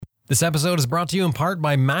This episode is brought to you in part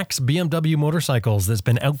by Max BMW Motorcycles that's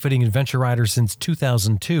been outfitting adventure riders since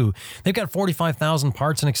 2002. They've got 45,000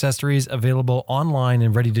 parts and accessories available online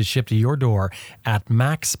and ready to ship to your door at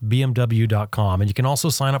maxbmw.com. And you can also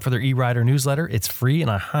sign up for their e-rider newsletter. It's free and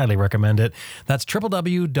I highly recommend it. That's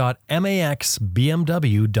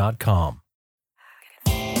www.maxbmw.com.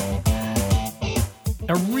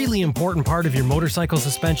 A really important part of your motorcycle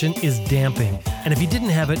suspension is damping. And if you didn't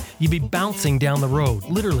have it, you'd be bouncing down the road,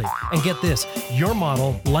 literally. And get this, your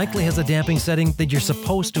model likely has a damping setting that you're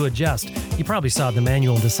supposed to adjust. You probably saw the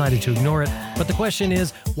manual and decided to ignore it. But the question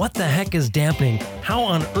is, what the heck is damping? How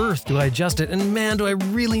on earth do I adjust it? And man, do I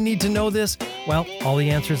really need to know this? Well, all the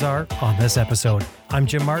answers are on this episode. I'm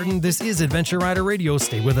Jim Martin. This is Adventure Rider Radio.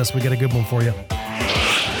 Stay with us. We got a good one for you.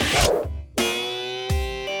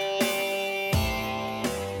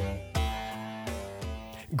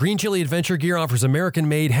 Green Chili Adventure Gear offers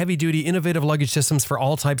American-made, heavy-duty, innovative luggage systems for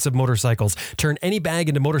all types of motorcycles. Turn any bag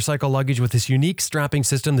into motorcycle luggage with this unique strapping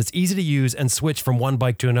system that's easy to use and switch from one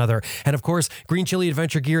bike to another. And of course, Green Chili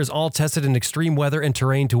Adventure Gear is all tested in extreme weather and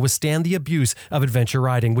terrain to withstand the abuse of adventure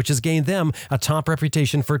riding, which has gained them a top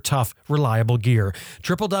reputation for tough, reliable gear.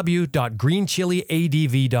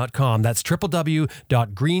 www.greenchiliadv.com. That's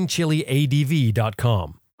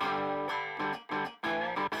www.greenchiliadv.com.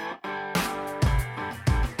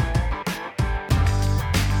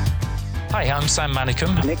 Hi, I'm Sam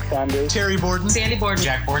Manicum. Nick Sanders. Terry Borden. Sandy Borden.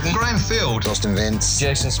 Jack Borden. Graham Field. Dustin Vince.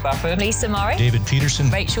 Jason Spafford. Lisa Murray. David Peterson.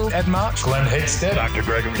 Rachel. Ed March. Glenn Hickstead. Dr.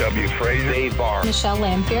 Gregory W. Fraser. Dave Barr. Michelle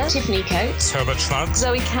Lampier. Tiffany Coates. Herbert Schwartz.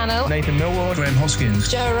 Zoe Cano. Nathan Millward. Graham Hoskins.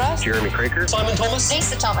 Joe Russ. Jeremy Craker. Simon Thomas.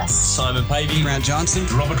 Lisa Thomas. Simon Pavey. Grant Johnson.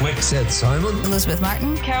 Robert Wick. Sid Simon. Elizabeth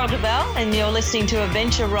Martin. Carol DeBell, and you're listening to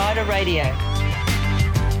Adventure Rider Radio.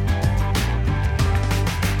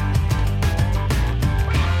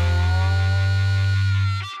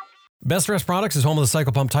 Best Rest Products is home of the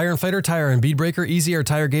Cycle Pump Tire Inflator, Tire and Bead Breaker, Easy Air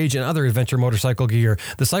Tire Gauge, and other adventure motorcycle gear.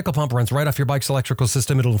 The Cycle Pump runs right off your bike's electrical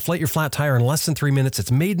system. It'll inflate your flat tire in less than 3 minutes.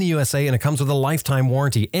 It's made in the USA, and it comes with a lifetime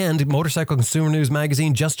warranty. And Motorcycle Consumer News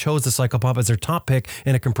Magazine just chose the Cycle Pump as their top pick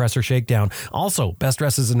in a compressor shakedown. Also, Best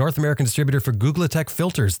Rest is a North American distributor for Googletech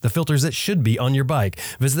filters, the filters that should be on your bike.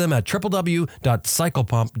 Visit them at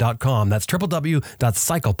www.cyclepump.com. That's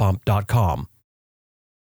www.cyclepump.com.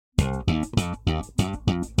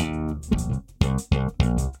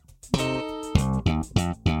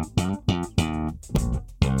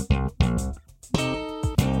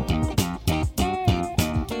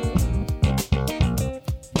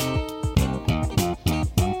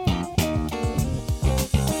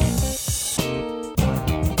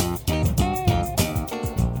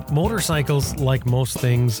 Motorcycles, like most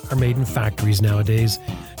things, are made in factories nowadays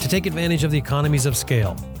to take advantage of the economies of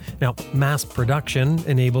scale. Now, mass production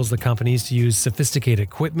enables the companies to use sophisticated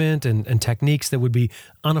equipment and techniques that would be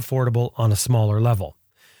unaffordable on a smaller level.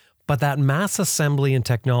 But that mass assembly and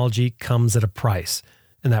technology comes at a price,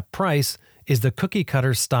 and that price is the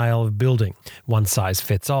cookie-cutter style of building. One size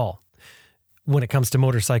fits all. When it comes to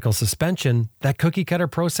motorcycle suspension, that cookie-cutter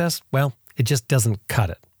process, well, it just doesn't cut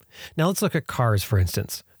it. Now let's look at cars, for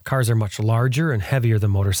instance. Cars are much larger and heavier than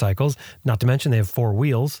motorcycles, not to mention they have 4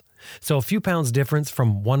 wheels. So a few pounds difference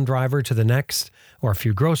from one driver to the next, or a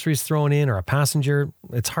few groceries thrown in, or a passenger,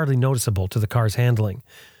 it's hardly noticeable to the car's handling.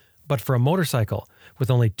 But for a motorcycle with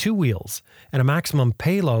only 2 wheels and a maximum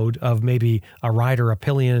payload of maybe a rider, a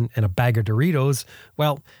pillion, and a bag of Doritos,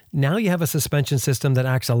 well, now you have a suspension system that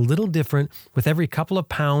acts a little different with every couple of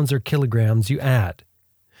pounds or kilograms you add.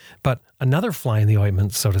 But another fly in the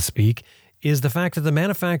ointment, so to speak, is the fact that the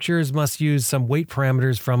manufacturers must use some weight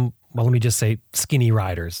parameters from, well, let me just say, skinny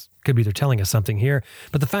riders. Could be they're telling us something here.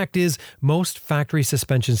 But the fact is, most factory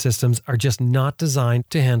suspension systems are just not designed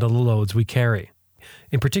to handle the loads we carry.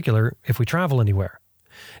 In particular, if we travel anywhere.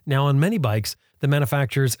 Now, on many bikes, the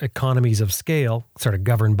manufacturers' economies of scale, sort of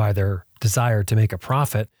governed by their desire to make a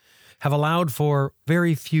profit, have allowed for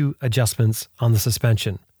very few adjustments on the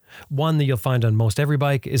suspension. One that you'll find on most every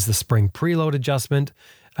bike is the spring preload adjustment.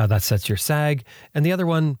 That sets your sag. And the other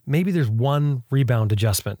one, maybe there's one rebound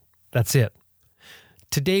adjustment. That's it.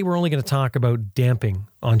 Today, we're only going to talk about damping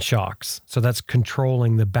on shocks. So that's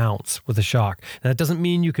controlling the bounce with a shock. And that doesn't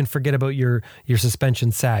mean you can forget about your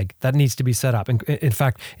suspension sag. That needs to be set up. In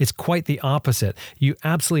fact, it's quite the opposite. You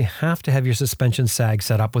absolutely have to have your suspension sag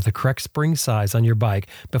set up with the correct spring size on your bike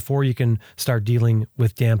before you can start dealing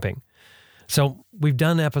with damping. So we've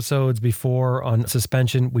done episodes before on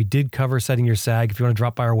suspension. We did cover setting your sag. If you want to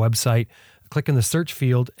drop by our website, click in the search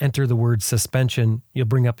field, enter the word suspension. You'll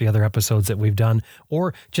bring up the other episodes that we've done,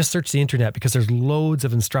 or just search the internet because there's loads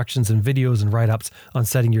of instructions and videos and write-ups on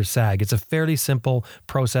setting your sag. It's a fairly simple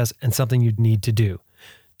process and something you'd need to do.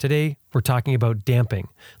 Today, we're talking about damping,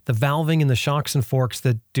 the valving in the shocks and forks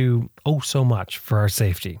that do so much for our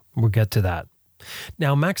safety. We'll get to that.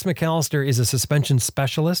 Now, Max McAllister is a suspension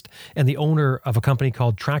specialist and the owner of a company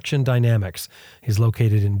called Traxxion Dynamics. He's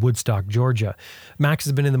located in Woodstock, Georgia. Max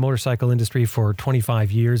has been in the motorcycle industry for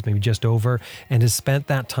 25 years, maybe just over, and has spent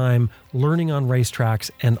that time learning on racetracks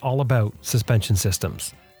and all about suspension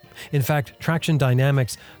systems. In fact, Traxxion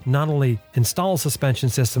Dynamics not only installs suspension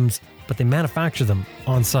systems, but they manufacture them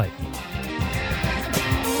on site.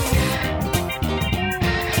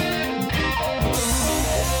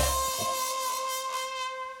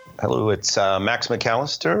 Hello, it's Max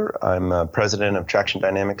McAllister. I'm president of Traxxion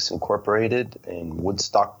Dynamics Incorporated in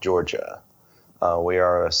Woodstock, Georgia. We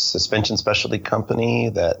are a suspension specialty company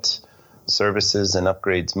that services and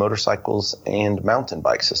upgrades motorcycles and mountain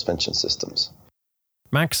bike suspension systems.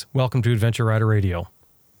 Max, welcome to Adventure Rider Radio.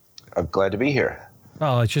 I'm glad to be here.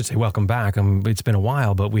 Well, I should say welcome back. It's been a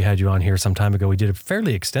while, but we had you on here some time ago. We did a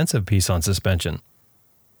fairly extensive piece on suspension.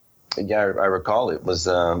 Yeah, I recall it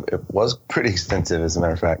was pretty extensive, as a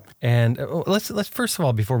matter of fact. And let's first of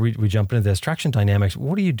all, before we jump into this, Traxxion Dynamics,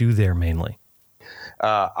 what do you do there mainly?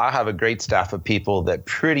 I have a great staff of people that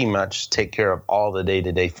pretty much take care of all the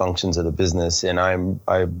day-to-day functions of the business, and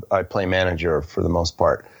I play manager for the most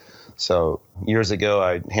part. So years ago,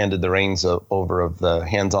 I handed the reins over of the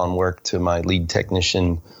hands-on work to my lead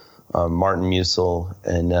technician, Martin Musil,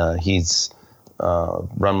 and he's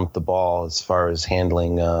run with the ball as far as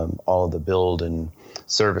handling all of the build and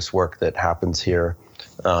service work that happens here.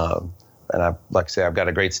 And like I say, I've got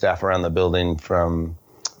a great staff around the building for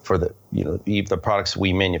the products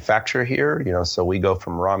we manufacture here. So we go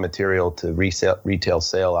from raw material to retail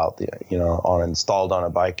sale out installed on a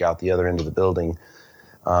bike out the other end of the building.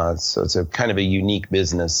 So it's a kind of a unique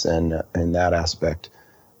business in that aspect.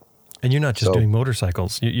 And you're not just doing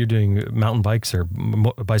motorcycles; you're doing mountain bikes or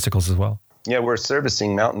bicycles as well. Yeah, we're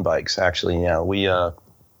servicing mountain bikes, actually. Yeah, we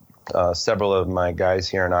several of my guys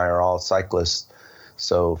here and I are all cyclists.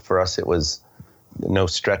 So for us, it was no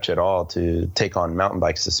stretch at all to take on mountain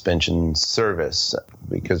bike suspension service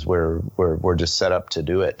because we're just set up to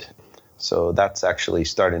do it. So that's actually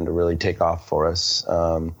starting to really take off for us.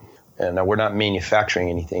 And we're not manufacturing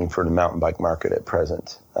anything for the mountain bike market at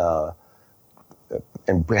present.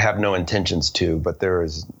 And we have no intentions to, but there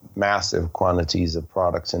is massive quantities of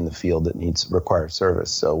products in the field that require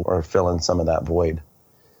service. So we're filling some of that void.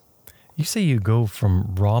 You say you go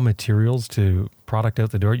from raw materials to product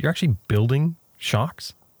out the door. You're actually building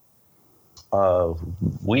shocks?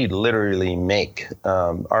 We literally make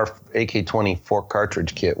our AK-20 fork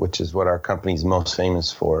cartridge kit, which is what our company's most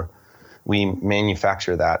famous for. We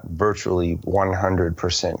manufacture that virtually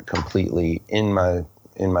 100% completely in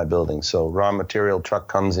my building. So raw material truck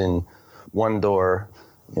comes in one door,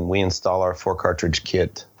 and we install our fork cartridge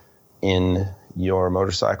kit in your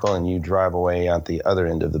motorcycle, and you drive away at the other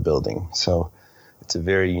end of the building. So it's a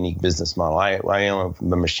very unique business model. I own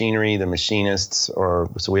the machinery, the machinists, so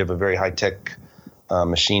we have a very high-tech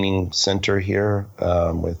machining center here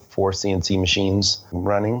with 4 CNC machines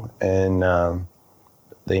running, and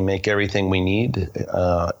they make everything we need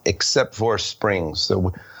except for springs.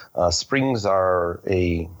 So springs are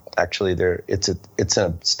it's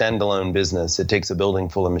a standalone business. It takes a building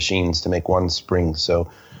full of machines to make one spring.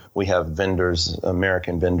 So we have vendors,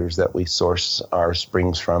 American vendors, that we source our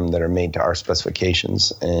springs from that are made to our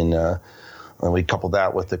specifications, and we couple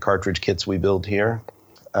that with the cartridge kits we build here,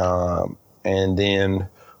 and then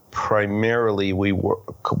primarily we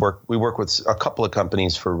work with a couple of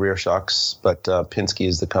companies for rear shocks, but Penske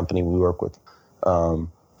is the company we work with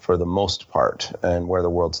for the most part, and we're the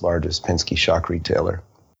world's largest Penske shock retailer.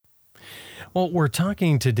 Well, we're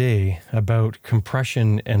talking today about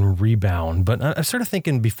compression and rebound, but I'm sort of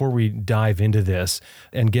thinking before we dive into this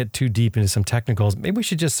and get too deep into some technicals, maybe we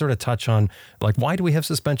should just sort of touch on, why do we have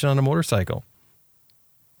suspension on a motorcycle?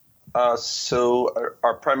 So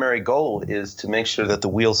our primary goal is to make sure that the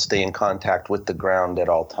wheels stay in contact with the ground at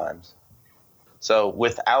all times. So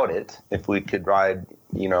without it, if we could ride,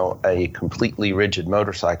 a completely rigid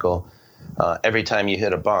motorcycle, every time you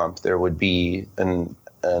hit a bump, there would be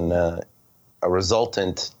a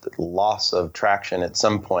resultant loss of traction at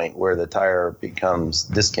some point where the tire becomes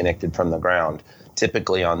disconnected from the ground,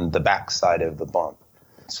 typically on the back side of the bump.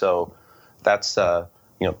 So that's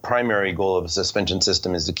primary goal of a suspension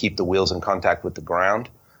system is to keep the wheels in contact with the ground.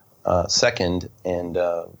 Second, and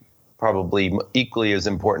probably equally as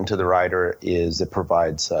important to the rider, is it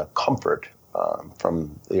provides comfort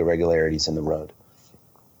from the irregularities in the road.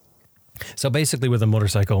 So basically with a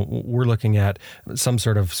motorcycle, we're looking at some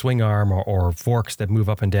sort of swing arm or forks that move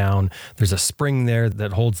up and down. There's a spring there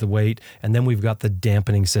that holds the weight, and then we've got the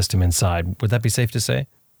dampening system inside. Would that be safe to say?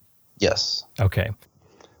 Yes. Okay.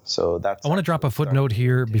 So that's. I want to drop a footnote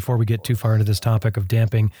here before we get too far into this topic of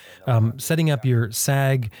damping. Setting up your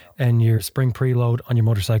sag and your spring preload on your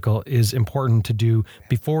motorcycle is important to do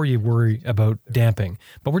before you worry about damping.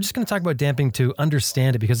 But we're just going to talk about damping to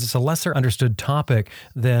understand it because it's a lesser understood topic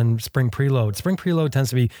than spring preload. Spring preload tends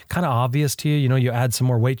to be kind of obvious to you. You know, you add some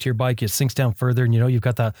more weight to your bike, it sinks down further, and you know, you've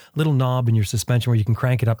got that little knob in your suspension where you can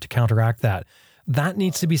crank it up to counteract that. That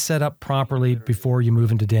needs to be set up properly before you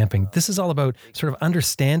move into damping. This is all about sort of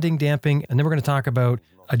understanding damping, and then we're going to talk about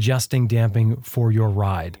adjusting damping for your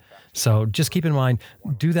ride. So just keep in mind,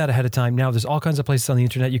 do that ahead of time. Now, there's all kinds of places on the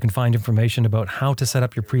internet you can find information about how to set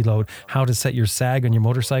up your preload, how to set your sag on your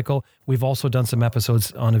motorcycle. We've also done some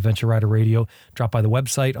episodes on Adventure Rider Radio. Drop by the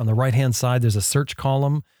website. On the right-hand side, there's a search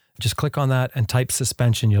column. Just click on that and type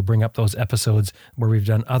suspension. You'll bring up those episodes where we've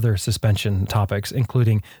done other suspension topics,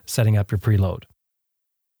 including setting up your preload.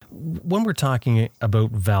 When we're talking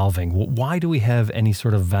about valving, why do we have any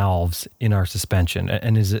sort of valves in our suspension?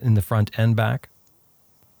 And is it in the front and back?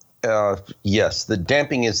 Yes, the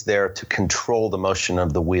damping is there to control the motion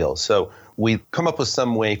of the wheel. So we come up with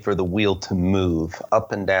some way for the wheel to move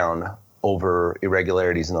up and down over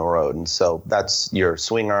irregularities in the road. And so that's your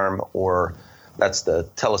swing arm, or that's the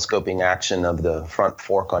telescoping action of the front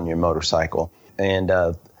fork on your motorcycle. And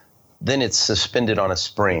then it's suspended on a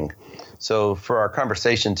spring. So for our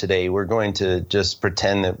conversation today, we're going to just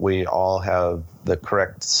pretend that we all have the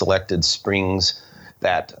correct selected springs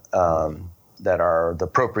that are the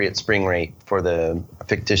appropriate spring rate for the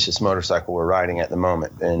fictitious motorcycle we're riding at the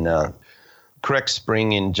moment. And correct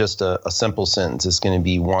spring in just a simple sentence is going to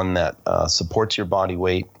be one that supports your body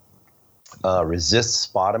weight, resists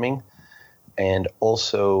bottoming, and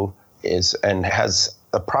also has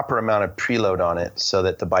a proper amount of preload on it so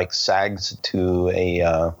that the bike sags to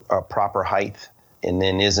a proper height and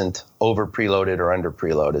then isn't over preloaded or under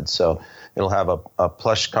preloaded. So it'll have a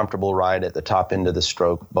plush, comfortable ride at the top end of the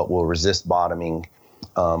stroke, but will resist bottoming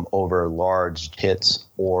over large hits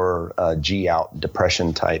or G-out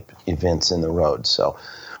depression type events in the road. So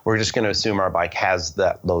we're just going to assume our bike has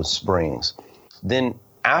those springs. Then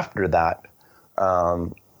after that,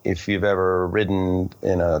 if you've ever ridden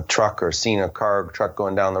in a truck or seen a truck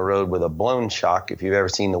going down the road with a blown shock, if you've ever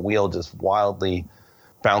seen the wheel just wildly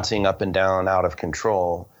bouncing up and down out of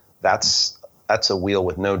control, that's a wheel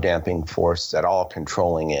with no damping force at all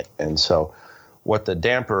controlling it. And so what the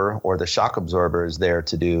damper or the shock absorber is there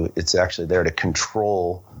to do, it's actually there to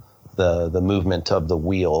control the movement of the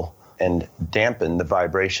wheel and dampen the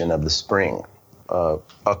vibration of the spring.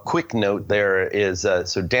 A quick note there is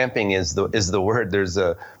so damping is the word. There's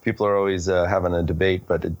people are always having a debate,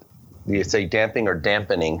 but do you say damping or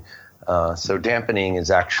dampening? So dampening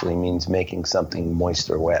actually means making something moist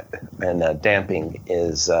or wet, and damping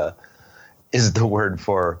is the word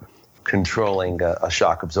for controlling a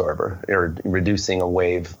shock absorber or reducing a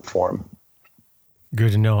wave form.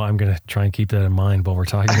 Good to know. I'm going to try and keep that in mind while we're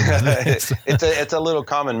talking about this. It's a little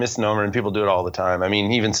common misnomer, and people do it all the time. I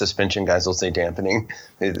mean, even suspension guys will say dampening.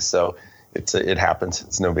 So it happens.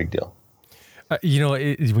 It's no big deal.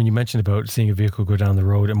 When you mentioned about seeing a vehicle go down the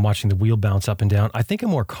road and watching the wheel bounce up and down, I think a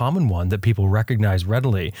more common one that people recognize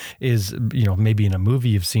readily is, maybe in a movie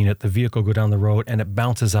you've seen it, the vehicle go down the road and it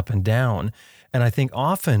bounces up and down. And I think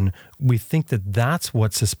often we think that that's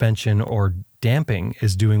what suspension or damping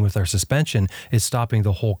is doing with our suspension, is stopping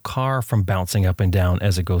the whole car from bouncing up and down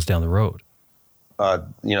as it goes down the road.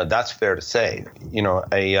 That's fair to say. In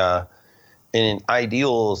an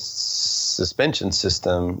ideal suspension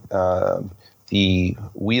system, the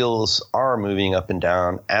wheels are moving up and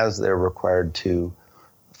down as they're required to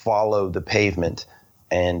follow the pavement.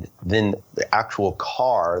 And then the actual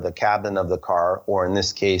car, the cabin of the car, or in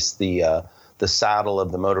this case, the saddle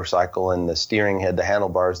of the motorcycle and the steering head, the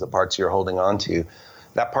handlebars, the parts you're holding onto,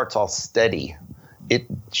 that part's all steady. It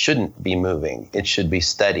shouldn't be moving. It should be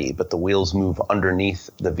steady, but the wheels move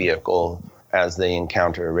underneath the vehicle as they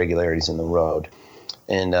encounter irregularities in the road.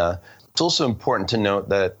 And it's also important to note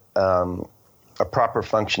that a proper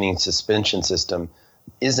functioning suspension system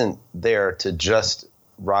isn't there to just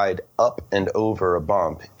ride up and over a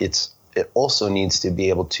bump. It also needs to be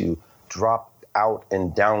able to drop out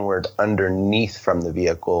and downward underneath from the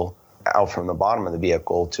vehicle, out from the bottom of the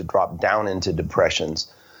vehicle, to drop down into depressions.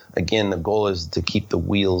 Again, the goal is to keep the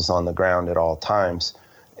wheels on the ground at all times.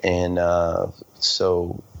 And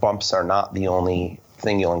so bumps are not the only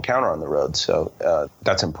thing you'll encounter on the road. So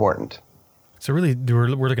that's important. So really, we're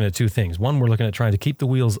looking at two things. One, we're looking at trying to keep the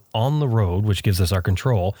wheels on the road, which gives us our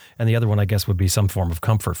control. And the other one, I guess, would be some form of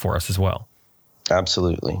comfort for us as well.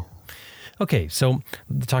 Absolutely. Okay, so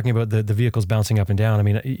talking about the vehicles bouncing up and down, I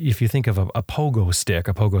mean, if you think of a pogo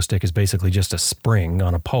stick is basically just a spring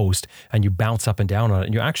on a post, and you bounce up and down on it,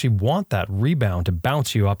 and you actually want that rebound to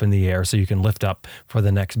bounce you up in the air so you can lift up for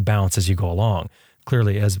the next bounce as you go along.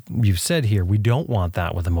 Clearly, as you've said here, we don't want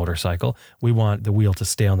that with a motorcycle. We want the wheel to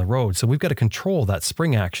stay on the road. So we've got to control that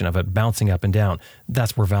spring action of it bouncing up and down.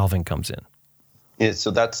 That's where valving comes in. Yeah,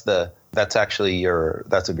 so that's a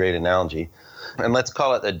great analogy. And let's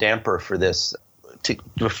call it a damper for this.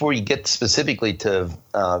 Before you get specifically to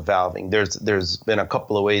valving, there's been a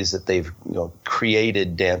couple of ways that they've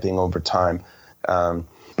created damping over time.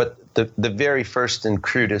 But the very first and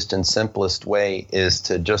crudest and simplest way is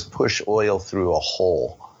to just push oil through a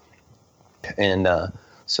hole. And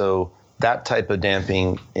so that type of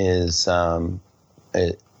damping is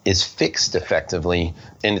fixed effectively,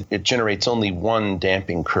 and it generates only one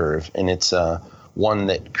damping curve, and it's one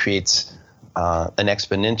that creates an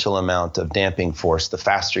exponential amount of damping force the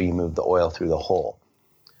faster you move the oil through the hole.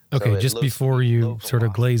 Okay, just before you sort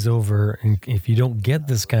of glaze over, and if you don't get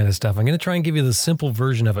this kind of stuff, I'm going to try and give you the simple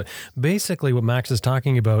version of it. Basically, what Max is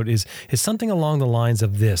talking about is something along the lines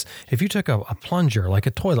of this. If you took a plunger, like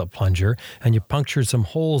a toilet plunger, and you punctured some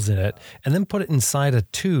holes in it, and then put it inside a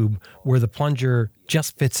tube where the plunger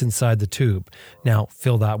just fits inside the tube. Now,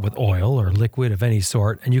 fill that with oil or liquid of any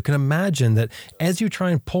sort, and you can imagine that as you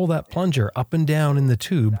try and pull that plunger up and down in the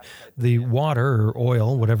tube, the water or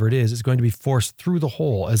oil, whatever it is going to be forced through the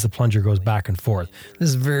hole as the plunger goes back and forth. This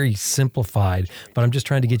is very simplified, but I'm just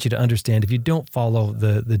trying to get you to understand if you don't follow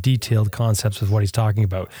the detailed concepts of what he's talking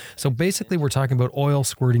about. So basically, we're talking about oil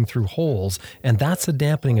squirting through holes, and that's a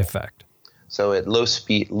dampening effect. So at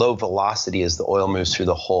low velocity, as the oil moves through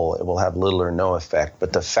the hole, it will have little or no effect.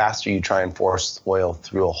 But the faster you try and force oil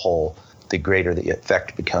through a hole, the greater the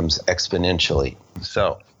effect becomes exponentially.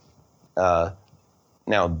 So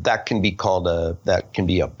now that can be called a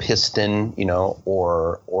piston,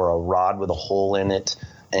 or a rod with a hole in it.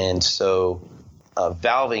 And so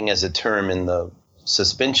valving as a term in the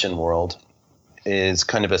suspension world is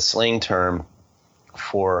kind of a slang term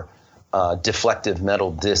for deflective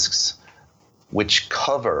metal discs which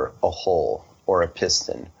cover a hole or a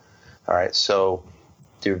piston. All right, so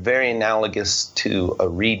they're very analogous to a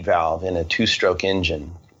reed valve in a two-stroke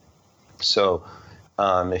engine. So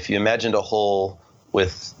if you imagined a hole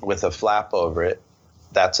with a flap over it,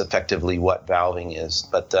 that's effectively what valving is.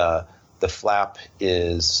 But the flap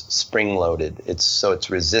is spring-loaded. It's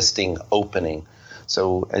resisting opening.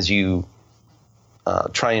 So as you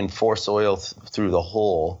try and force oil through the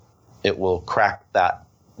hole, it will crack that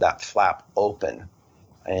flap open,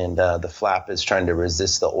 and the flap is trying to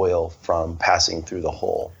resist the oil from passing through the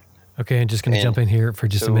hole. Okay, I'm just going to jump in here for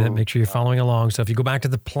just a minute, make sure you're following along. So if you go back to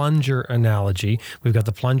the plunger analogy, we've got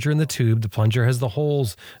the plunger in the tube. The plunger has the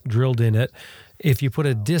holes drilled in it. If you put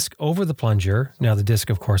a disc over the plunger, now the disc,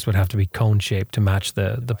 of course, would have to be cone-shaped to match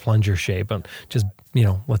the plunger shape. And just,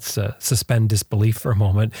 let's suspend disbelief for a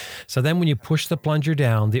moment. So then when you push the plunger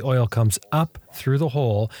down, the oil comes up through the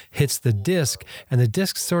hole, hits the disc, and the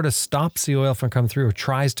disc sort of stops the oil from coming through or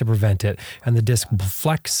tries to prevent it. And the disc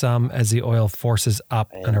flex some as the oil forces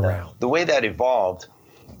up and around. The way that evolved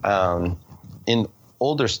in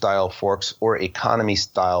older style forks or economy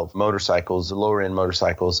style motorcycles, lower end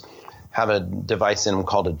motorcycles, have a device in them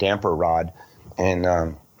called a damper rod. And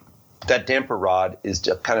that damper rod is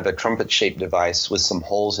just kind of a trumpet-shaped device with some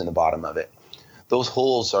holes in the bottom of it. Those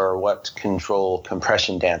holes are what control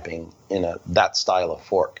compression damping in that style of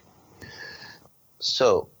fork.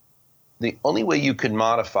 So the only way you could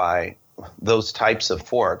modify those types of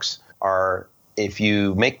forks are if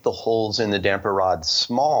you make the holes in the damper rod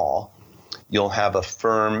small, you'll have a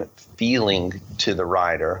firm feeling to the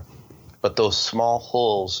rider. But those small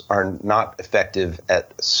holes are not effective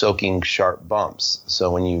at soaking sharp bumps.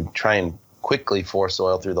 So when you try and quickly force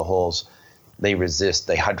oil through the holes, they resist,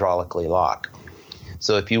 they hydraulically lock.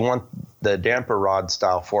 So if you want the damper rod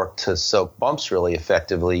style fork to soak bumps really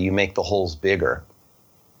effectively, you make the holes bigger.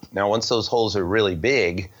 Now, once those holes are really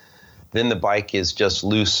big, then the bike is just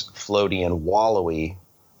loose, floaty, and wallowy,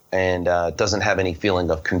 and doesn't have any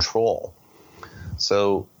feeling of control.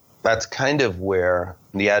 So that's kind of where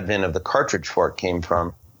the advent of the cartridge fork came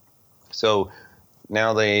from. So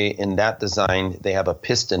now in that design, they have a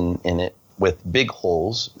piston in it with big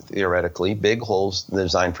holes, theoretically, big holes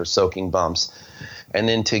designed for soaking bumps. And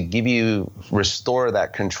then to restore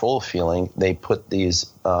that control feeling, they put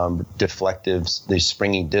these deflectives, these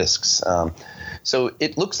springy discs. So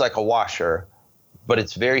it looks like a washer, but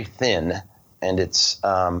it's very thin, and it's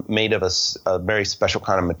made of a very special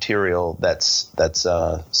kind of material that's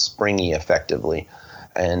springy effectively,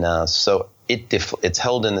 and so it's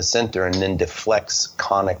held in the center and then deflects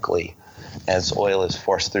conically as oil is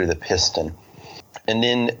forced through the piston. And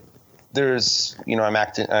then there's,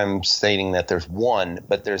 I'm stating that there's one,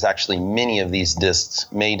 but there's actually many of these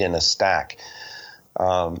discs made in a stack,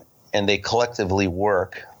 and they collectively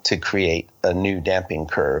work to create a new damping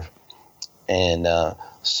curve. And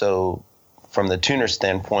so from the tuner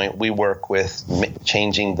standpoint, we work with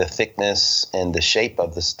changing the thickness and the shape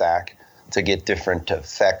of the stack to get different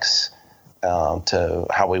effects to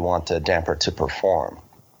how we want the damper to perform.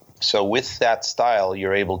 So with that style,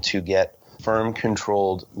 you're able to get firm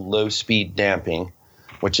controlled low speed damping,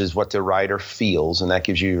 which is what the rider feels, and that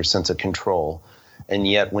gives you your sense of control. And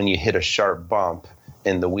yet when you hit a sharp bump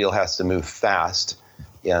and the wheel has to move fast,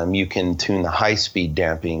 you can tune the high speed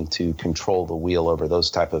damping to control the wheel over those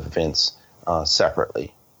type of events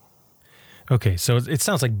separately. Okay, so it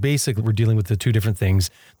sounds like basically we're dealing with the two different things.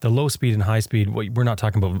 The low speed and high speed, we're not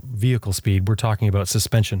talking about vehicle speed, we're talking about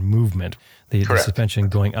suspension movement, the suspension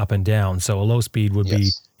going up and down. So a low speed would be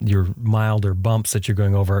your milder bumps that you're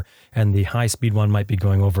going over, and the high speed one might be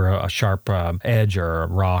going over a sharp edge or a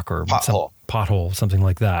rock or pothole, something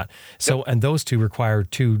like that. So, and those two require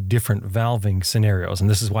two different valving scenarios, and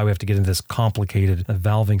this is why we have to get into this complicated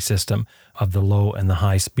valving system of the low and the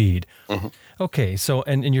high speed. Mm-hmm. Okay, so,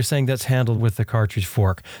 and you're saying that's handled with the cartridge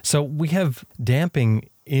fork. So we have damping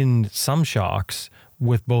in some shocks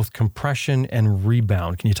with both compression and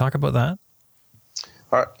rebound. Can you talk about that?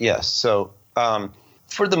 Yes. So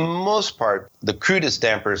for the most part, the crudest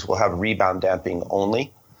dampers will have rebound damping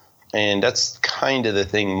only. And that's kind of the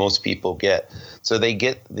thing most people get. So they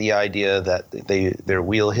get the idea that their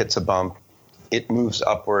wheel hits a bump, it moves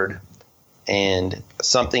upward, and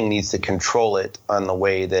something needs to control it on the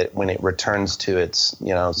way that when it returns to its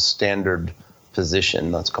standard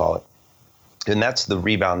position, let's call it. And that's the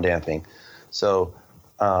rebound damping. So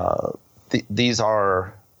these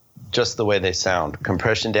are just the way they sound.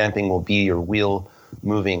 Compression damping will be your wheel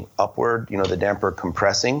moving upward, the damper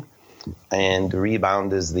compressing, and the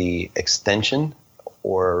rebound is the extension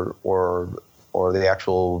or the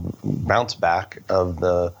actual bounce back of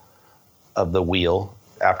the wheel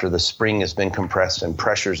after the spring has been compressed and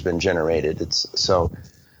pressure's been generated. So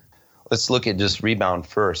let's look at just rebound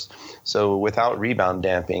first. So without rebound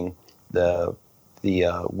damping, the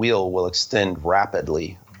wheel will extend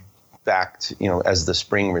rapidly back to, as the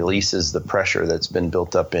spring releases the pressure that's been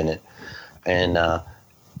built up in it. And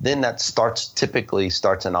then that typically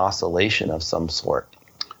starts an oscillation of some sort.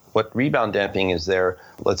 What rebound damping is there,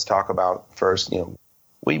 let's talk about first,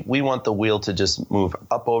 we want the wheel to just move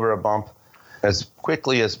up over a bump as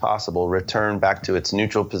quickly as possible, return back to its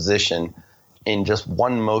neutral position in just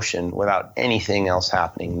one motion without anything else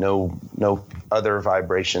happening, no other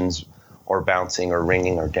vibrations or bouncing or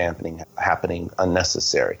ringing or dampening happening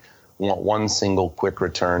unnecessary. We want one single quick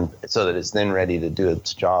return so that it's then ready to do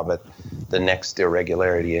its job at the next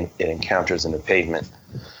irregularity it encounters in the pavement.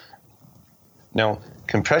 Now,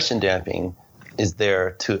 compression damping is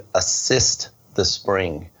there to assist the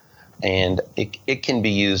spring, and it can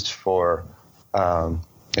be used for,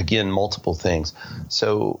 again, multiple things.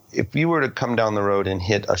 So if you were to come down the road and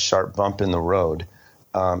hit a sharp bump in the road,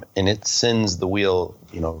 and it sends the wheel,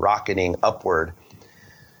 rocketing upward,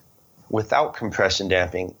 without compression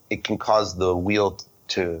damping, it can cause the wheel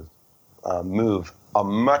to move a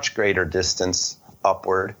much greater distance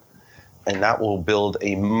upward, and that will build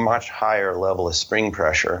a much higher level of spring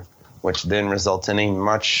pressure, which then results in a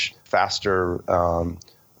much faster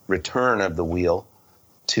return of the wheel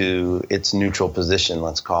to its neutral position,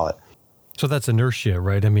 let's call it. So that's inertia,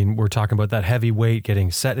 right? I mean, we're talking about that heavy weight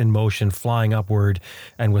getting set in motion, flying upward,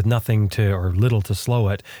 and with nothing or little to slow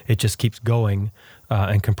it, it just keeps going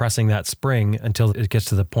and compressing that spring until it gets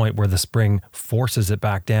to the point where the spring forces it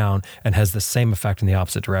back down and has the same effect in the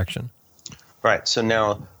opposite direction. Right. So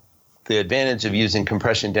now the advantage of using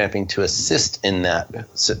compression damping to assist in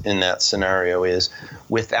that scenario is,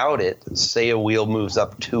 without it, say a wheel moves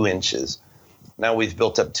up 2 inches. Now we've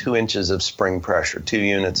built up 2 inches of spring pressure, 2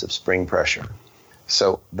 units of spring pressure.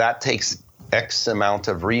 So that takes X amount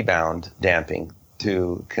of rebound damping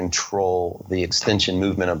to control the extension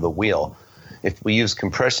movement of the wheel. If we use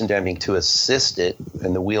compression damping to assist it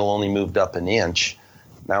and the wheel only moved up 1 inch,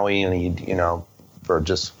 now we need, for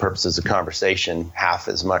just purposes of conversation, half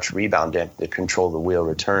as much rebound damping to control the wheel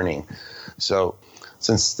returning. So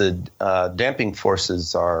since the damping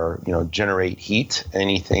forces are, generate heat,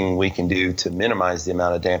 anything we can do to minimize the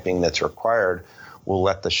amount of damping that's required will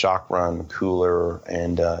let the shock run cooler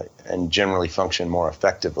and generally function more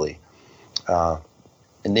effectively.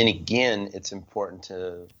 And then again, it's important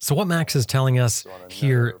to... So what Max is telling us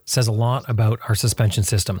here says a lot about our suspension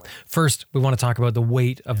system. First, we want to talk about the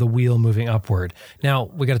weight of the wheel moving upward.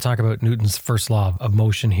 Now, we got to talk about Newton's first law of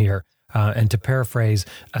motion here. And to paraphrase,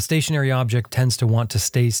 a stationary object tends to want to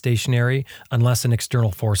stay stationary unless an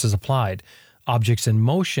external force is applied. Objects in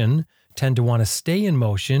motion tend to want to stay in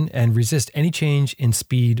motion and resist any change in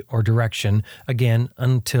speed or direction, again,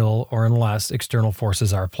 until or unless external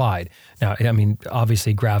forces are applied. Now, I mean,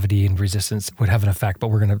 obviously gravity and resistance would have an effect, but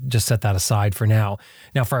we're going to just set that aside for now.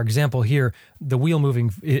 Now, for our example here, the wheel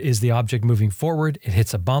moving is the object moving forward. It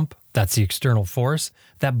hits a bump. That's the external force.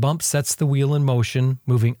 That bump sets the wheel in motion,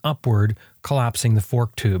 moving upward, collapsing the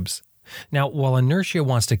fork tubes. Now, while inertia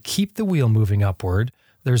wants to keep the wheel moving upward,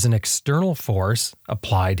 there's an external force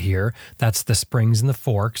applied here. That's the springs and the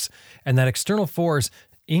forks. And that external force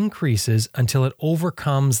increases until it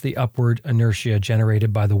overcomes the upward inertia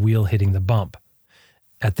generated by the wheel hitting the bump.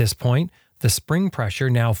 At this point, the spring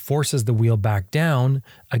pressure now forces the wheel back down.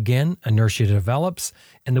 Again, inertia develops,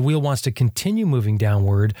 and the wheel wants to continue moving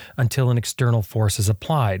downward until an external force is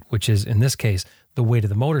applied, which is, in this case, the weight of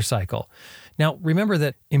the motorcycle. Now, remember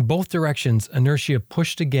that in both directions, inertia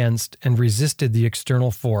pushed against and resisted the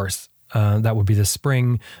external force. That would be the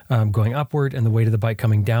spring going upward and the weight of the bike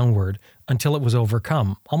coming downward until it was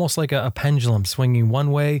overcome, almost like a pendulum swinging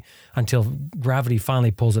one way until gravity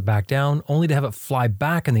finally pulls it back down, only to have it fly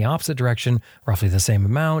back in the opposite direction, roughly the same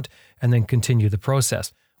amount, and then continue the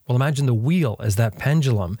process. Well, imagine the wheel as that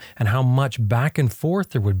pendulum and how much back and forth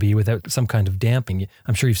there would be without some kind of damping.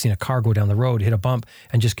 I'm sure you've seen a car go down the road, hit a bump,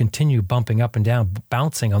 and just continue bumping up and down,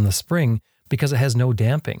 bouncing on the spring because it has no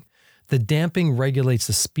damping. The damping regulates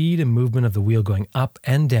the speed and movement of the wheel going up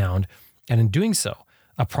and down, and in doing so,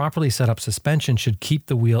 a properly set up suspension should keep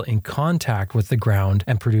the wheel in contact with the ground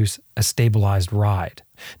and produce a stabilized ride.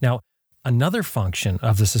 Now, another function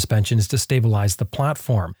of the suspension is to stabilize the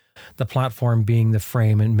platform being the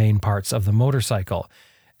frame and main parts of the motorcycle.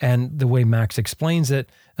 And the way Max explains it,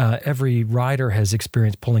 every rider has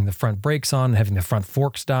experienced pulling the front brakes on, having the front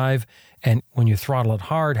forks dive, and when you throttle it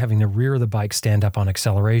hard, having the rear of the bike stand up on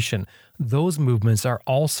acceleration. Those movements are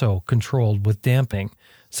also controlled with damping.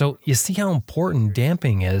 So you see how important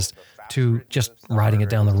damping is to just riding it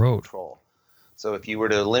down the road. So if you were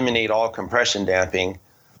to eliminate all compression damping,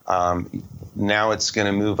 now it's going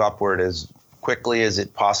to move upward as quickly as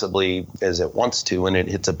it wants to when it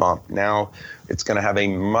hits a bump. Now it's going to have a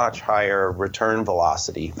much higher return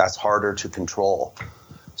velocity. That's harder to control.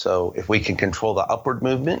 So if we can control the upward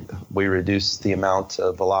movement, we reduce the amount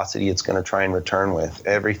of velocity it's going to try and return with.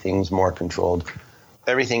 Everything's more controlled.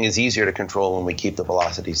 Everything is easier to control when we keep the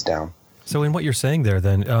velocities down. So in what you're saying there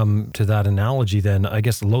then, to that analogy then, I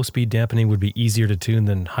guess low-speed dampening would be easier to tune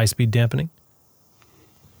than high-speed dampening?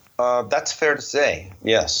 That's fair to say,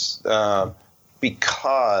 yes.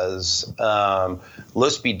 Because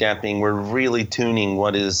low-speed damping, we're really tuning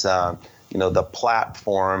what is, the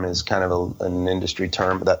platform is kind of an industry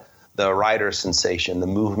term, the rider sensation, the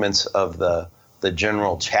movements of the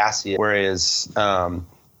general chassis, whereas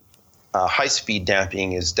high-speed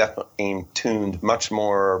damping is definitely tuned much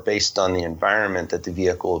more based on the environment that the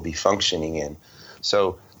vehicle will be functioning in.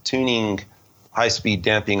 So tuning high-speed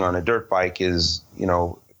damping on a dirt bike is,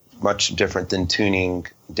 much different than tuning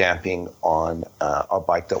damping on a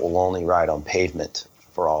bike that will only ride on pavement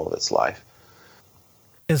for all of its life.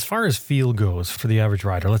 As far as feel goes for the average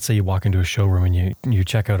rider, let's say you walk into a showroom and you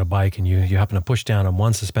check out a bike and you happen to push down on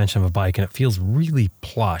one suspension of a bike and it feels really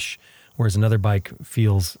plush, whereas another bike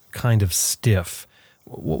feels kind of stiff.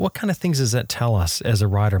 What kind of things does that tell us as a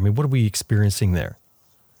rider? I mean, what are we experiencing there?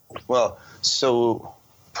 Well, so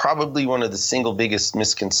probably one of the single biggest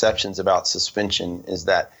misconceptions about suspension is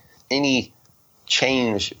that any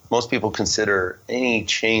change, most people consider any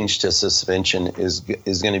change to suspension is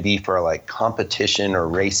going to be for like competition or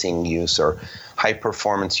racing use or high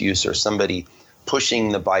performance use or somebody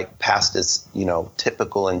pushing the bike past its,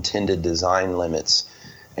 typical intended design limits.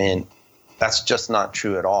 And that's just not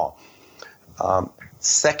true at all.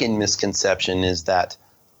 Second misconception is that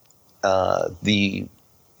any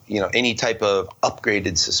type of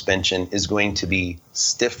upgraded suspension is going to be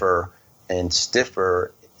stiffer, and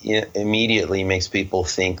stiffer immediately makes people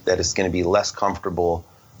think that it's going to be less comfortable,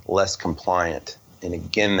 less compliant. And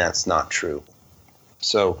again, that's not true.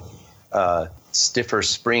 So stiffer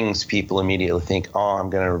springs, people immediately think, I'm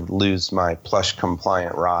going to lose my plush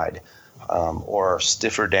compliant ride. Or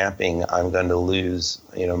stiffer damping, I'm going to lose,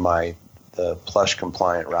 the plush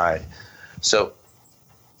compliant ride. So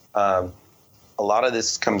a lot of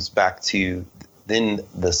this comes back to then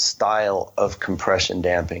the style of compression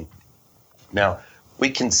damping. Now, we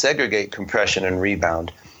can segregate compression and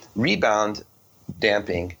rebound. Rebound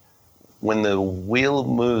damping, when the wheel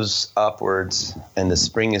moves upwards and the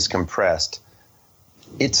spring is compressed,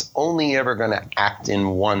 it's only ever going to act in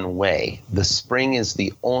one way. The spring is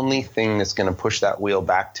the only thing that's going to push that wheel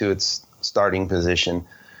back to its starting position.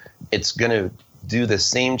 It's going to do the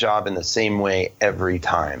same job in the same way every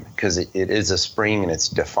time because it is a spring and it's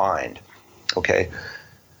defined. Okay,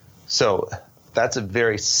 so that's a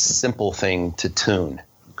very simple thing to tune.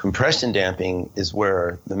 Compression damping is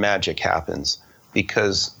where the magic happens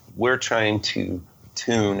because we're trying to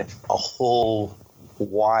tune a whole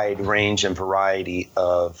wide range and variety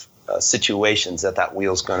of situations that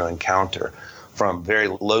wheel's going to encounter, from very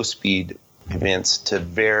low speed events to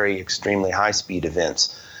very extremely high speed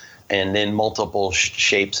events, and then multiple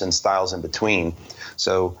shapes and styles in between.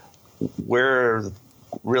 So where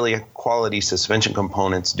really quality suspension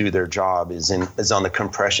components do their job is on the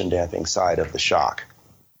compression damping side of the shock.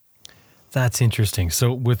 That's interesting.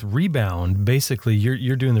 So with rebound, basically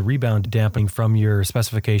you're doing the rebound damping from your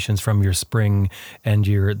specifications, from your spring and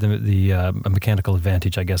the mechanical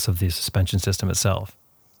advantage, I guess, of the suspension system itself.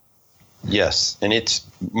 Yes, and it's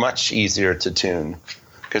much easier to tune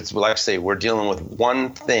because, like I say, we're dealing with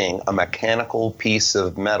one thing, a mechanical piece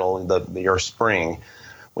of metal, your spring.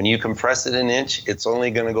 When you compress it an inch, it's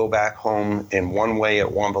only going to go back home in one way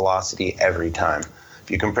at one velocity every time.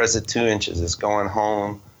 If you compress it 2 inches, it's going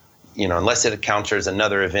home, unless it encounters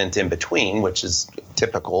another event in between, which is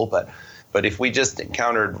typical. But if we just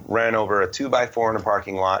ran over a 2x4 in a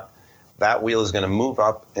parking lot, that wheel is going to move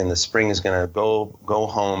up and the spring is going to go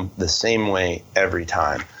home the same way every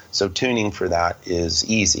time. So tuning for that is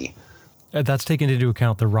easy. That's taken into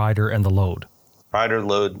account the rider and the load. Rider,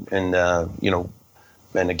 load, and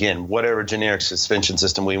and again, whatever generic suspension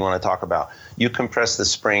system we want to talk about. You compress the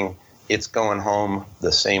spring, it's going home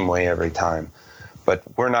the same way every time. But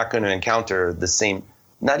we're not going to encounter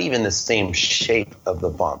not even the same shape of the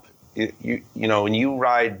bump. When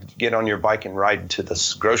you get on your bike and ride to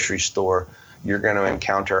the grocery store, you're going to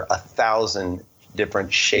encounter 1,000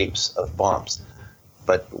 different shapes of bumps.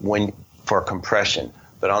 But for compression,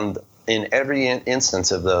 in every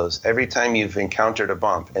instance of those, every time you've encountered a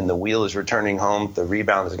bump and the wheel is returning home, the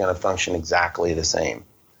rebound is going to function exactly the same.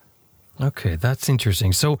 Okay, that's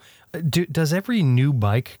interesting. So does every new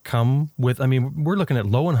bike come with, we're looking at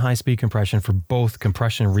low and high speed compression for both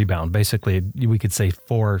compression and rebound. Basically, we could say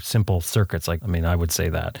 4 simple circuits. I would say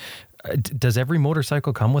that. Does every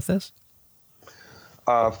motorcycle come with this?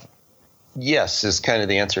 Yes, is kind of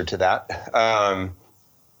the answer to that.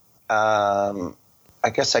 I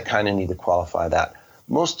guess I kind of need to qualify that.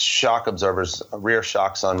 Most shock absorbers, rear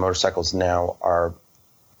shocks on motorcycles now are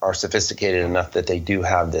sophisticated enough that they do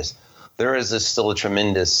have this. There is still a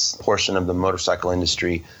tremendous portion of the motorcycle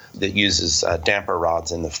industry that uses damper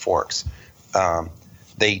rods in the forks.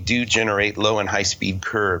 They do generate low and high speed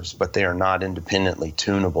curves, but they are not independently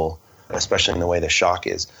tunable, especially in the way the shock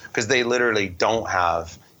is, because they literally don't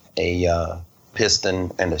have a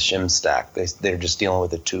piston and a shim stack. They're just dealing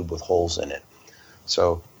with a tube with holes in it.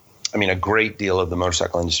 So, a great deal of the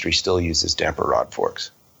motorcycle industry still uses damper rod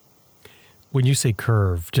forks. When you say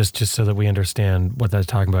curve, just so that we understand what that's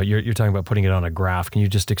talking about, you're talking about putting it on a graph. Can you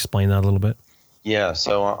just explain that a little bit? Yeah,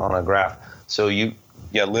 so on a graph. So you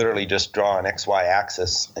literally just draw an XY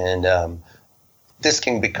axis, and this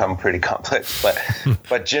can become pretty complex,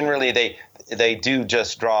 but generally they do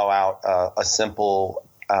just draw out a simple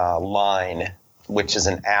line, which is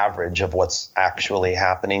an average of what's actually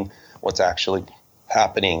happening. What's actually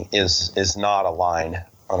happening is not a line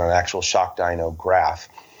on an actual shock dyno graph.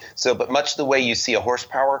 So, but much the way you see a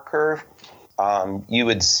horsepower curve, you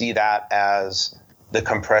would see that as the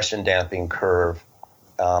compression damping curve.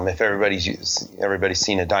 If everybody's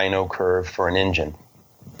seen a dyno curve for an engine.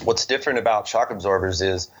 What's different about shock absorbers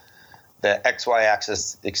is the XY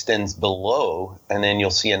axis extends below, and then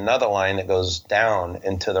you'll see another line that goes down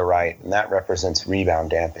and to the right, and that represents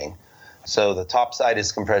rebound damping. So the top side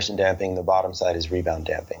is compression damping, the bottom side is rebound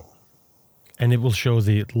damping. And it will show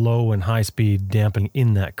the low and high speed damping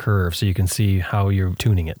in that curve, so you can see how you're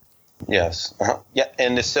tuning it. Yes. Yeah.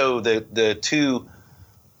 And so the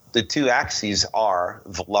two axes are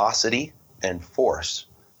velocity and force.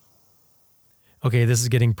 Okay, this is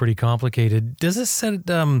getting pretty complicated. Does this set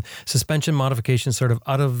suspension modification sort of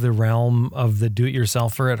out of the realm of the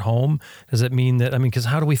do-it-yourselfer at home? Does it mean that, because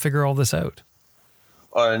how do we figure all this out?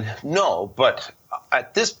 No, but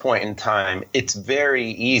at this point in time, it's very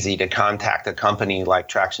easy to contact a company like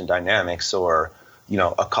Traxxion Dynamics or,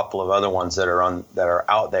 a couple of other ones that are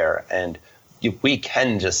out there, and we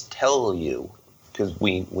can just tell you, because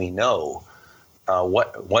we know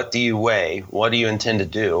What do you weigh? What do you intend to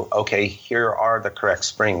do? Okay, here are the correct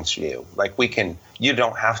springs for you. Like you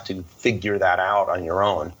don't have to figure that out on your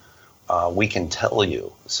own. We can tell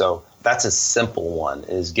you. So that's a simple one.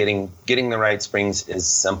 Is getting the right springs is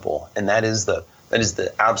simple, and that is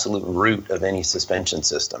the absolute root of any suspension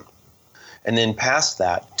system. And then past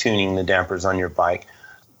that, tuning the dampers on your bike,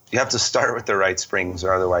 you have to start with the right springs,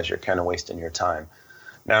 or otherwise you're kind of wasting your time.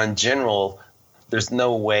 Now, in general, there's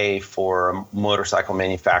no way for motorcycle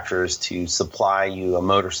manufacturers to supply you a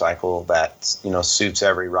motorcycle that suits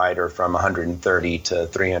every rider from 130 to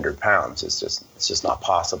 300 pounds. It's just not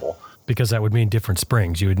possible. Because that would mean different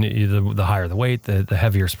springs. You would need the higher the weight, the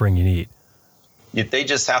heavier spring you need. They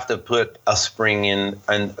just have to put a spring in,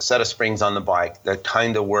 and a set of springs on the bike that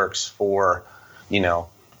kind of works for,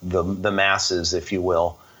 the masses, if you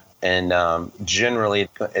will. And generally,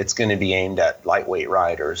 it's going to be aimed at lightweight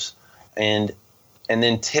riders. And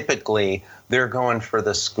then typically, they're going for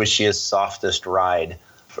the squishiest, softest ride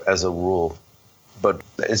as a rule. But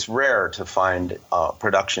it's rare to find a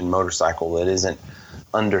production motorcycle that isn't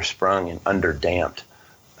undersprung and underdamped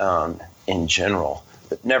in general.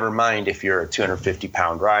 But never mind if you're a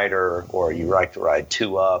 250-pound rider, or you like to ride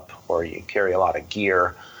 2-up, or you carry a lot of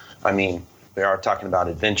gear. I mean, we are talking about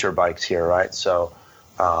adventure bikes here, right? So,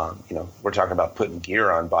 we're talking about putting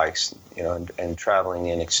gear on bikes, and traveling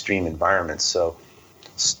in extreme environments. So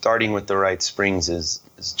starting with the right springs is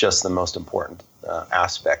just the most important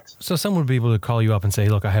aspect. So someone would be able to call you up and say,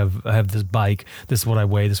 look, I have this bike, this is what I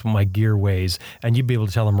weigh, this is what my gear weighs, and you'd be able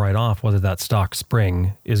to tell them right off whether that stock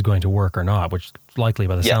spring is going to work or not, which likely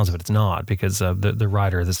by the sounds of it, it's not, because the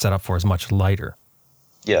rider that's set up for is much lighter.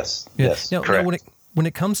 Yes, Now, correct. Now when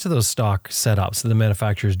it comes to those stock setups that the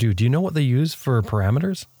manufacturers do you know what they use for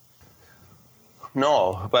parameters?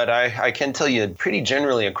 No, but I can tell you pretty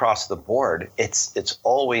generally across the board, it's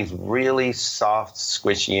always really soft,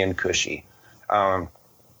 squishy, and cushy.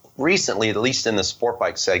 Recently, at least in the sport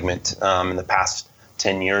bike segment, in the past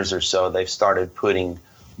 10 years or so, they've started putting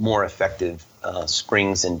more effective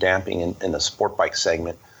springs and damping in the sport bike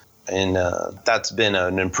segment. And that's been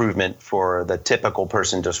an improvement for the typical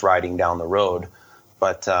person just riding down the road.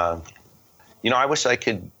 But, I wish I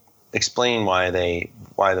could explain why the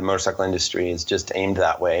motorcycle industry is just aimed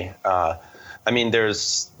that way.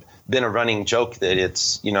 There's been a running joke that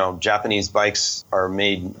it's, Japanese bikes are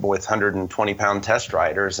made with 120-pound test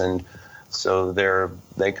riders, and so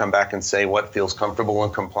they come back and say what feels comfortable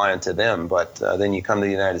and compliant to them. But then you come to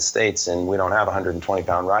the United States, and we don't have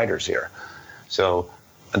 120-pound riders here. So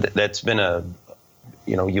that's been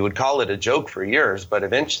you would call it a joke for years, but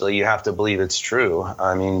eventually you have to believe it's true.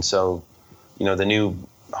 The new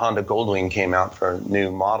Honda Goldwing came out for a new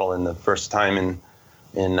model, and the first time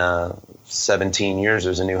in 17 years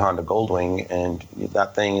there's a new Honda Goldwing, and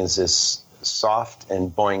that thing is this soft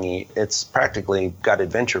and boingy. It's practically got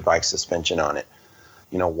adventure bike suspension on it.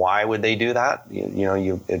 Why would they do that?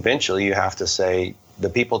 You eventually you have to say the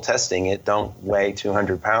people testing it don't weigh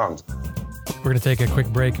 200 pounds. We're going to take a quick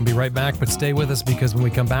break and be right back, but stay with us, because when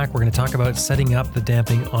we come back, we're going to talk about setting up the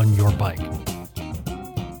damping on your bike.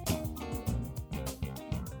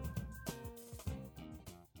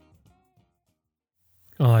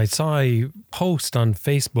 I saw a post on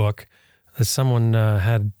Facebook that someone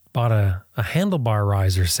had bought a handlebar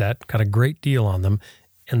riser set, got a great deal on them,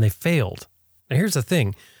 and they failed. Now, here's the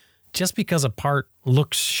thing. Just because a part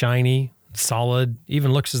looks shiny, solid,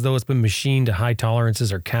 even looks as though it's been machined to high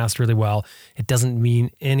tolerances or cast really well, it doesn't mean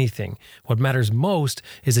anything. What matters most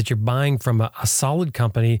is that you're buying from a solid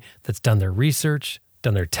company that's done their research,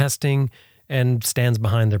 done their testing, and stands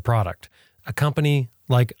behind their product. A company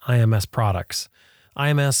like IMS Products.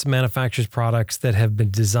 IMS manufactures products that have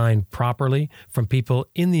been designed properly from people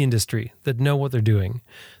in the industry that know what they're doing.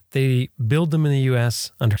 They build them in the U.S.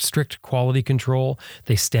 under strict quality control.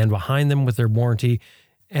 They stand behind them with their warranty.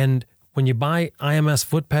 And when you buy IMS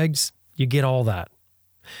foot pegs, you get all that.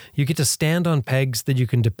 You get to stand on pegs that you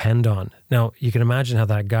can depend on. Now, you can imagine how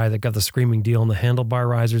that guy that got the screaming deal on the handlebar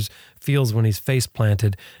risers feels when he's face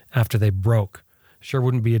planted after they broke. Sure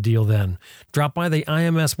wouldn't be a deal then. Drop by the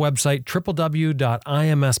IMS website,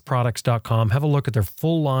 www.imsproducts.com. Have a look at their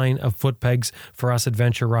full line of foot pegs for us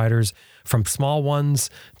adventure riders, from small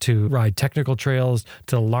ones to ride technical trails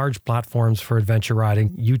to large platforms for adventure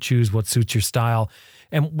riding. You choose what suits your style.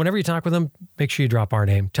 And whenever you talk with them, make sure you drop our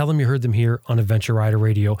name. Tell them you heard them here on Adventure Rider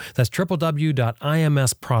Radio. That's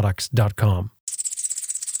www.imsproducts.com.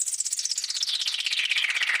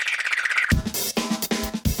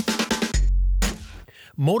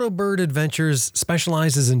 Motobird Adventures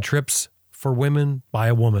specializes in trips for women by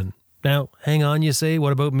a woman. Now, hang on, you say,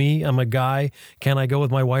 what about me? I'm a guy. Can I go with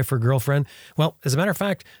my wife or girlfriend? Well, as a matter of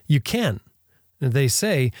fact, you can. They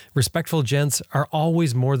say respectful gents are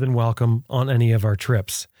always more than welcome on any of our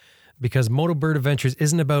trips, because Motobird Adventures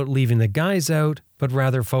isn't about leaving the guys out, but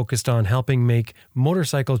rather focused on helping make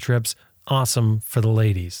motorcycle trips awesome for the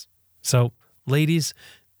ladies. So, ladies,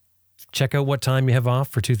 check out what time you have off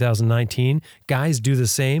for 2019. Guys, do the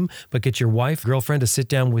same, but get your wife, girlfriend to sit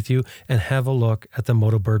down with you and have a look at the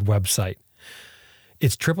Motobird website.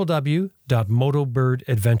 It's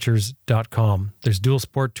www.motobirdadventures.com. There's dual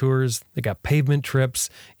sport tours. They got pavement trips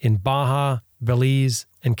in Baja, Belize,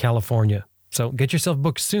 and California. So get yourself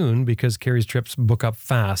booked soon, because Carrie's trips book up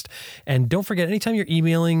fast. And don't forget, anytime you're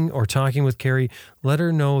emailing or talking with Carrie, let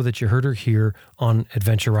her know that you heard her here on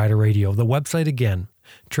Adventure Rider Radio. The website again,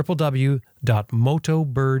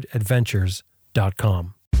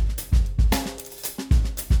 www.motobirdadventures.com.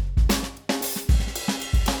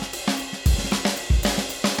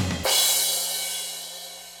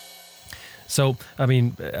 So, I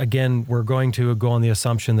mean, again, we're going to go on the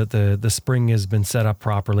assumption that the spring has been set up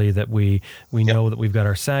properly, that we know that we've got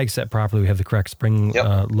our sag set properly, we have the correct spring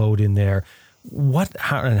load in there.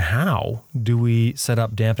 How do we set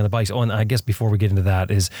up damping the bikes? Oh, and I guess before we get into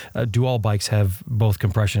that is, do all bikes have both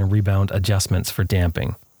compression and rebound adjustments for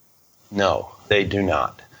damping? No, they do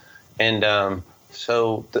not. And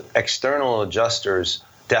so the external adjusters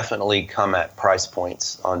definitely come at price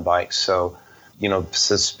points on bikes. So,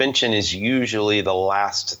 suspension is usually the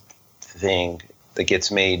last thing that gets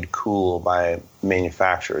made cool by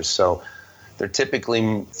manufacturers. So they're typically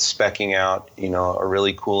speccing out, a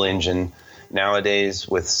really cool engine nowadays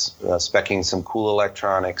with speccing some cool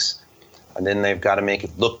electronics, and then they've got to make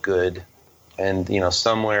it look good. And,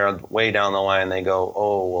 somewhere way down the line, they go,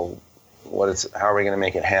 oh, well, how are we going to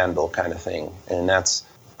make it handle, kind of thing. And that's,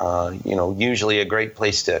 usually a great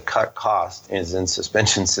place to cut cost is in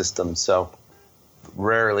suspension systems. So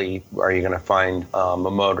rarely are you going to find a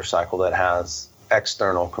motorcycle that has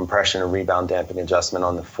external compression or rebound damping adjustment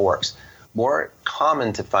on the forks. More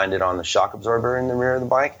common to find it on the shock absorber in the rear of the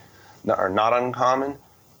bike, or not uncommon,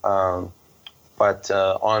 but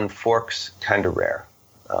on forks, kind of rare.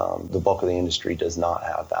 The bulk of the industry does not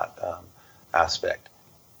have that aspect.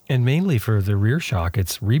 And mainly for the rear shock,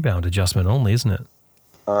 it's rebound adjustment only, isn't it?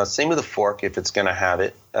 Same with the fork, if it's going to have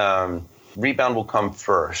it. Rebound will come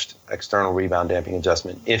first, external rebound damping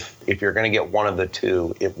adjustment. If you're going to get one of the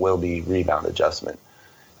two, it will be rebound adjustment.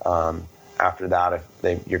 After that,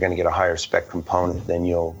 if you're going to get a higher spec component, then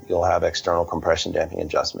you'll have external compression damping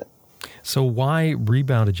adjustment. So why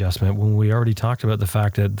rebound adjustment when we already talked about the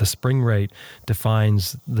fact that the spring rate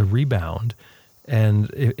defines the rebound? And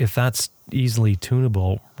if that's easily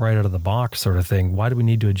tunable right out of the box sort of thing, why do we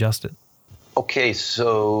need to adjust it? Okay,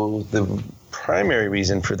 so the primary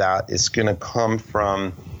reason for that is going to come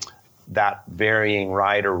from that varying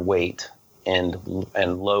rider weight and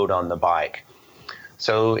load on the bike.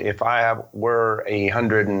 So if were a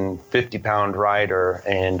 150-pound rider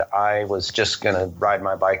and I was just going to ride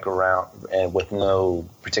my bike around and with no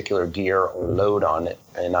particular gear or load on it,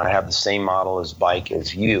 and I have the same model as bike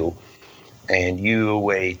as you, and you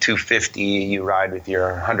weigh 250, you ride with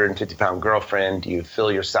your 150-pound girlfriend, you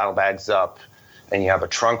fill your saddlebags up, and you have a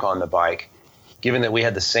trunk on the bike, given that we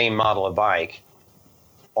had the same model of bike,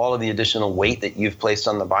 all of the additional weight that you've placed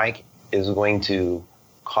on the bike is going to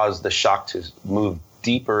cause the shock to move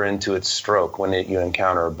deeper into its stroke when you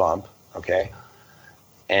encounter a bump, okay?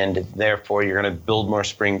 And therefore, you're going to build more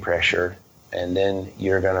spring pressure, and then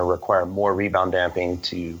you're going to require more rebound damping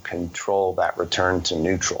to control that return to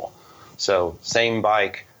neutral. So same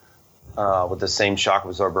bike with the same shock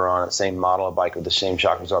absorber on it, same model of bike with the same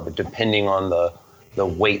shock absorber, depending on the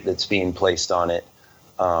weight that's being placed on it,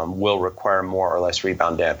 will require more or less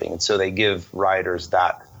rebound damping. And so they give riders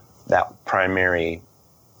that primary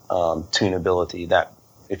tunability, that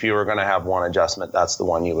if you were going to have one adjustment, that's the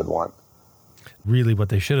one you would want. Really what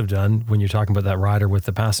they should have done when you're talking about that rider with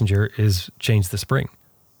the passenger is change the spring.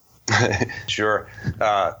 Sure.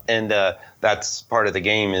 And that's part of the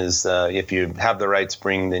game is if you have the right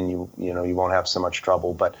spring, then you won't have so much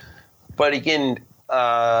trouble. But again,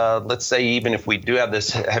 let's say even if we do have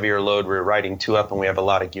this heavier load, we're riding two up and we have a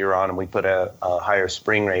lot of gear on and we put a higher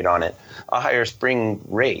spring rate on it. A higher spring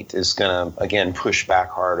rate is going to, again, push back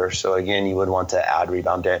harder. So again, you would want to add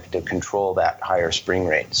rebound damping to control that higher spring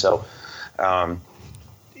rate. So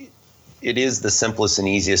it is the simplest and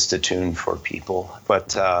easiest to tune for people,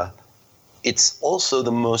 but it's also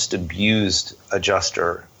the most abused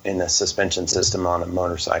adjuster in the suspension system on a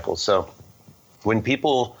motorcycle. So when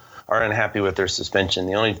people are unhappy with their suspension,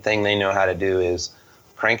 the only thing they know how to do is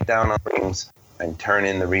crank down on springs and turn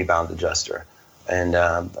in the rebound adjuster. And,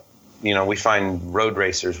 we find road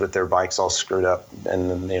racers with their bikes all screwed up,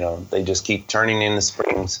 and, they just keep turning in the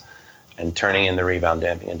springs and turning in the rebound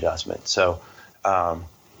damping adjustment. So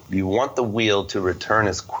you want the wheel to return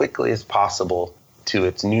as quickly as possible to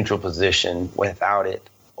its neutral position without it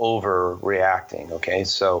overreacting, okay?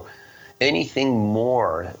 So anything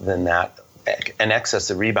more than that, an excess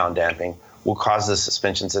of rebound damping, will cause the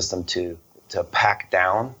suspension system to pack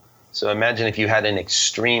down. So imagine if you had an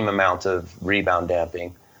extreme amount of rebound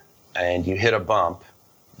damping and you hit a bump,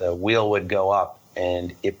 the wheel would go up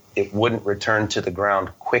and it wouldn't return to the ground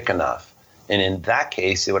quick enough. And in that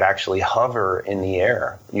case, it would actually hover in the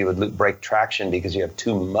air. You would break traction because you have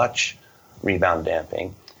too much rebound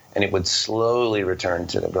damping, and it would slowly return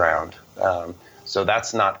to the ground. So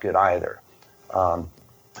that's not good either.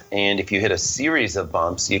 And if you hit a series of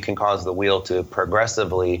bumps, you can cause the wheel to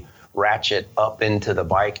progressively ratchet up into the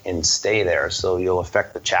bike and stay there. So you'll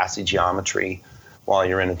affect the chassis geometry while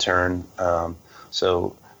you're in a turn.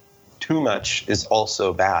 So too much is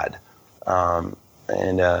also bad.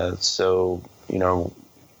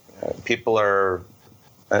 People are,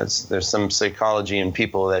 there's some psychology in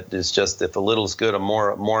people that is just, if a little is good,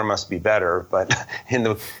 more must be better. But in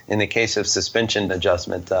the case of suspension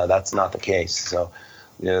adjustment, that's not the case. So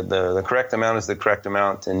the correct amount is the correct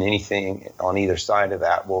amount, and anything on either side of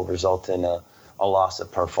that will result in a loss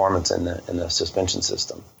of performance in the suspension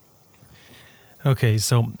system. Okay,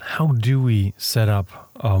 so how do we set up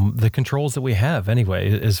the controls that we have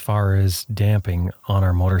anyway, as far as damping on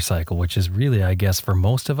our motorcycle, which is really, I guess, for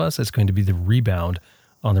most of us, it's going to be the rebound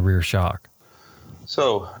on the rear shock?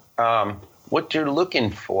 So what you're looking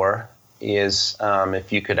for is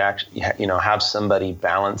if you could actually, have somebody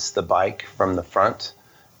balance the bike from the front.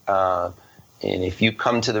 And if you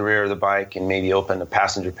come to the rear of the bike and maybe open the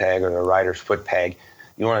passenger peg or the rider's foot peg,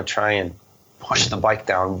 you want to try and push the bike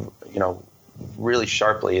down, really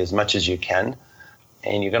sharply as much as you can.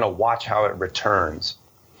 And you're going to watch how it returns.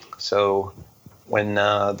 So when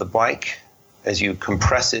the bike, as you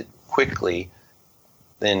compress it quickly,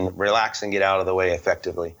 then relax and get out of the way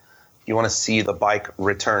effectively. You want to see the bike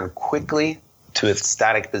return quickly to its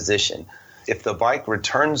static position. If the bike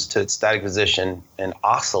returns to its static position and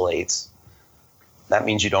oscillates, that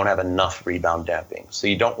means you don't have enough rebound damping. So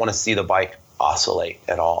you don't want to see the bike oscillate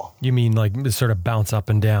at all. You mean like sort of bounce up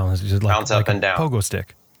and down? It's just bounce up like and down. Pogo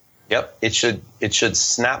stick. Yep. It should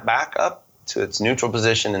snap back up to its neutral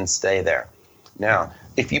position and stay there. Now,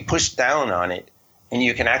 if you push down on it and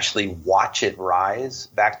you can actually watch it rise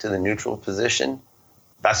back to the neutral position,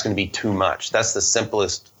 that's going to be too much. That's the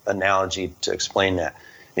simplest analogy to explain that.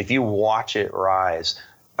 If you watch it rise,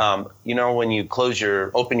 when you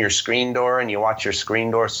open your screen door and you watch your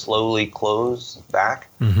screen door slowly close back.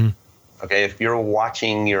 Mm-hmm. Okay, if you're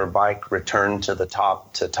watching your bike return to the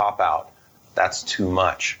top out, that's too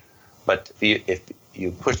much. But if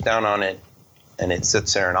you push down on it and it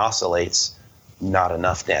sits there and oscillates, not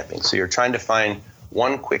enough damping. So you're trying to find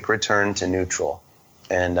one quick return to neutral,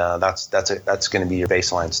 and that's going to be your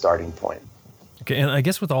baseline starting point. Okay, and I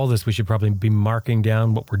guess with all this, we should probably be marking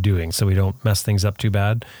down what we're doing so we don't mess things up too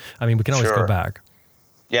bad. I mean, we can always go back.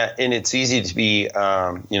 Yeah, and it's easy to be,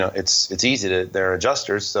 it's easy to, they're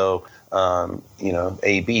adjusters, so,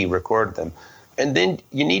 A/B, record them. And then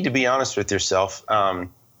you need to be honest with yourself.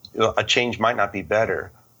 A change might not be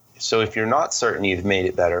better. So if you're not certain you've made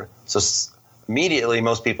it better, so immediately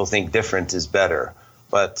most people think different is better.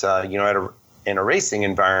 But, in a racing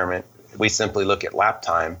environment, we simply look at lap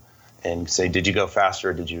time and say, did you go faster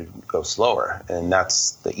or did you go slower? And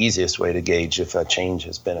that's the easiest way to gauge if a change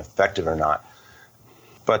has been effective or not.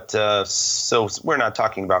 But so we're not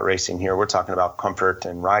talking about racing here. We're talking about comfort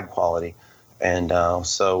and ride quality. And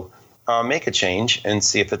so make a change and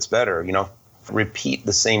see if it's better. Repeat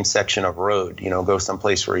the same section of road. Go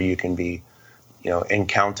someplace where you can be,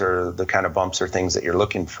 encounter the kind of bumps or things that you're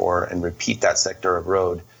looking for, and repeat that sector of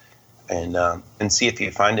road, and see if you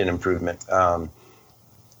find an improvement.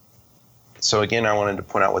 So again, I wanted to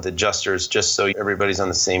point out with adjusters, just so everybody's on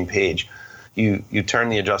the same page. You turn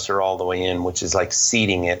the adjuster all the way in, which is like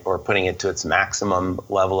seating it or putting it to its maximum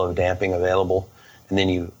level of damping available, and then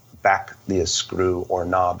you back the screw or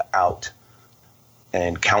knob out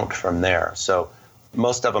and count from there. So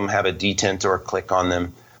most of them have a detent or a click on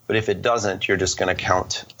them, but if it doesn't, you're just going to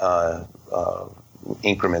count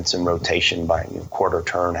increments in rotation by quarter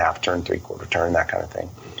turn, half turn, 3/4 turn, that kind of thing,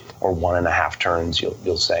 or 1.5 turns,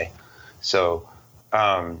 you'll say. So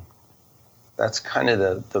that's kind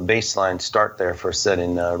of the baseline start there for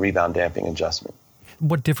setting rebound damping adjustment.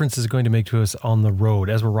 What difference is it going to make to us on the road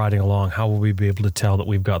as we're riding along? How will we be able to tell that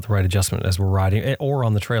we've got the right adjustment as we're riding, or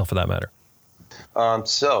on the trail for that matter?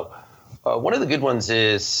 One of the good ones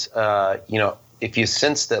is, if you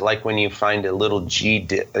sense that, like when you find a little G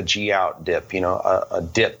out dip, a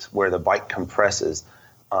dip where the bike compresses,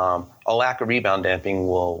 a lack of rebound damping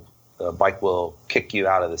the bike will kick you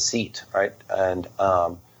out of the seat, right? And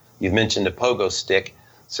you've mentioned a pogo stick.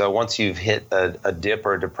 So once you've hit a dip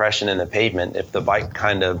or a depression in the pavement, if the bike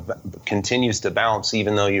kind of continues to bounce,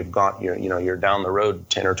 even though you're down the road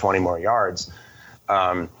 10 or 20 more yards,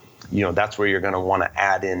 that's where you're going to want to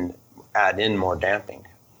add in more damping.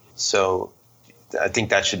 So I think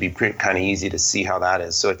that should be kind of easy to see how that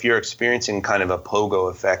is. So if you're experiencing kind of a pogo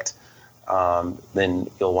effect, then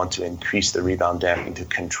you'll want to increase the rebound damping to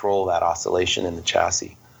control that oscillation in the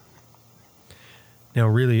chassis. Now,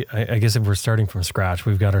 really, I guess if we're starting from scratch,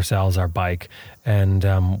 we've got ourselves our bike, and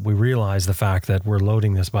we realize the fact that we're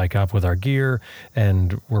loading this bike up with our gear,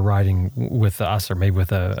 and we're riding with us or maybe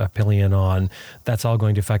with a pillion on. That's all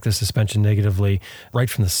going to affect the suspension negatively. Right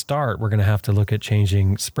from the start, we're going to have to look at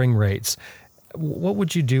changing spring rates. What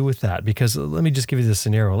would you do with that? Because let me just give you this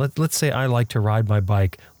scenario. Let's say I like to ride my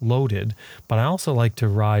bike loaded, but I also like to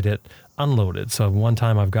ride it unloaded. So one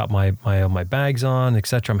time I've got my bags on,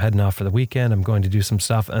 etc. I'm heading off for the weekend. I'm going to do some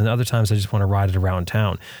stuff. And other times I just want to ride it around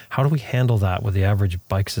town. How do we handle that with the average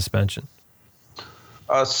bike suspension?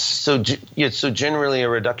 So generally a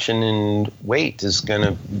reduction in weight is going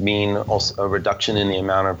to mean also a reduction in the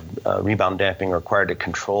amount of rebound damping required to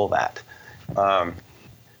control that.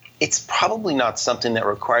 It's probably not something that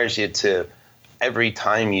requires you to, every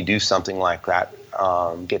time you do something like that,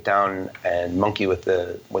 get down and monkey with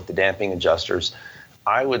the damping adjusters.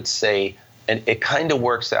 I would say, and it kind of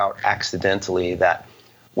works out accidentally, that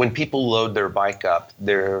when people load their bike up,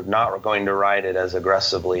 they're not going to ride it as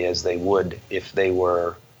aggressively as they would if they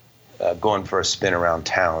were going for a spin around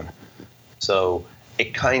town. So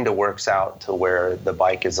it kind of works out to where the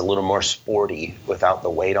bike is a little more sporty without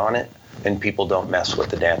the weight on it, and people don't mess with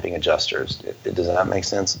the damping adjusters. Does that make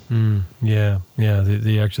sense? Yeah.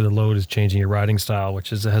 The load is changing your riding style, which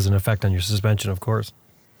has an effect on your suspension, of course.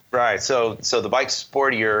 Right. So the bike's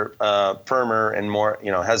sportier, firmer, and more,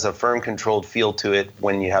 has a firm, controlled feel to it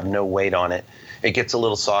when you have no weight on it. It gets a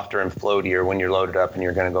little softer and floatier when you're loaded up and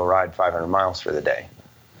you're going to go ride 500 miles for the day.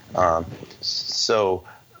 So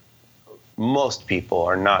most people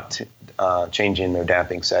are not changing their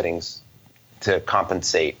damping settings to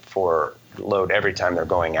compensate for load every time they're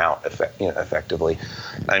going out effectively.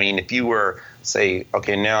 I mean, if you were, say,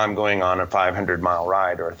 okay, now I'm going on a 500-mile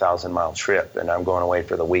ride or a 1,000-mile trip, and I'm going away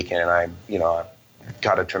for the weekend, and I've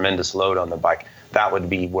got a tremendous load on the bike, that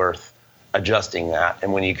would be worth adjusting that.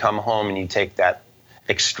 And when you come home and you take that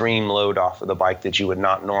extreme load off of the bike that you would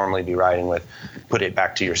not normally be riding with, put it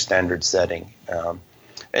back to your standard setting.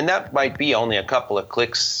 And that might be only a couple of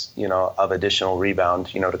clicks, of additional rebound,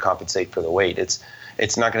 to compensate for the weight.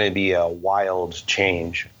 It's not going to be a wild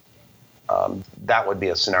change. That would be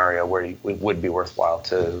a scenario where it would be worthwhile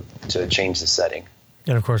to change the setting.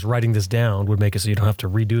 And of course, writing this down would make it so you don't have to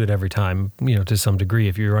redo it every time, to some degree.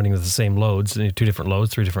 If you're running with the same loads, 2 different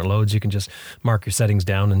loads, 3 different loads, you can just mark your settings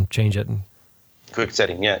down and change it. Quick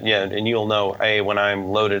setting, yeah. And you'll know, hey, when I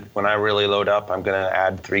really load up, I'm going to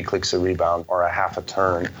add 3 clicks of rebound or a half a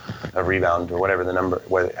turn of rebound or whatever the number,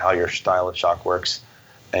 how your style of shock works.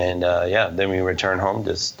 And then we return home,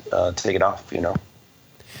 just take it off,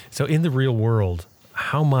 So in the real world,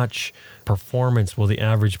 how much performance will the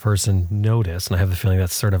average person notice? And I have the feeling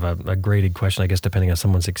that's sort of a graded question, I guess, depending on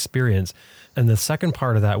someone's experience. And the second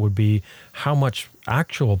part of that would be, how much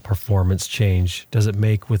actual performance change does it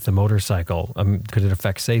make with the motorcycle? Could it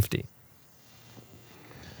affect safety?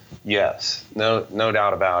 Yes, no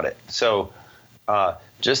doubt about it. So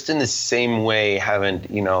just in the same way, having,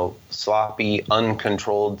 sloppy,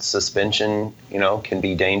 uncontrolled suspension, can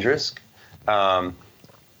be dangerous.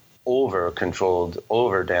 Over-controlled,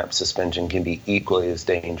 over-damped suspension can be equally as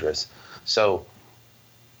dangerous. So,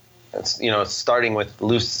 it's starting with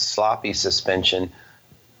loose, sloppy suspension.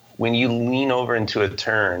 When you lean over into a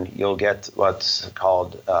turn, you'll get what's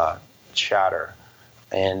called chatter.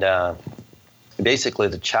 And basically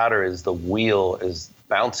the chatter is the wheel is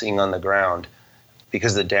bouncing on the ground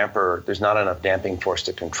because there's not enough damping force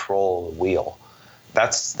to control the wheel.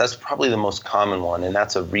 That's probably the most common one, and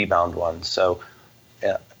that's a rebound one. So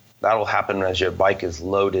that'll happen as your bike is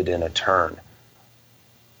loaded in a turn.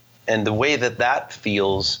 And the way that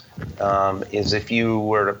feels is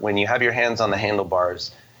when you have your hands on the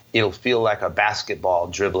handlebars, it'll feel like a basketball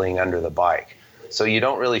dribbling under the bike. So you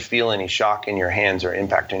don't really feel any shock in your hands or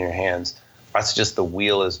impact on your hands. That's just the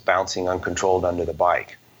wheel is bouncing uncontrolled under the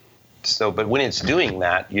bike. So, but when it's doing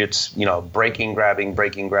that, it's, braking, grabbing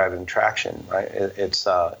traction, right? It's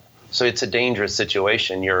So it's a dangerous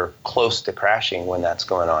situation. You're close to crashing when that's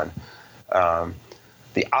going on.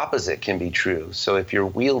 The opposite can be true. So if your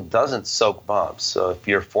wheel doesn't soak bumps, so if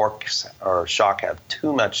your forks or shock have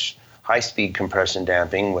too much high-speed compression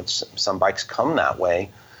damping, which some bikes come that way,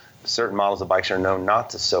 certain models of bikes are known not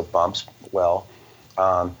to soak bumps well,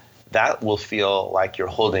 that will feel like you're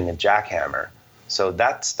holding a jackhammer. So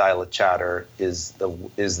that style of chatter is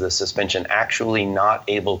the suspension actually not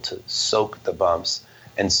able to soak the bumps,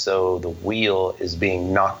 and so the wheel is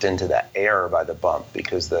being knocked into the air by the bump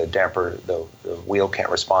because the damper, the wheel can't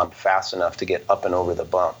respond fast enough to get up and over the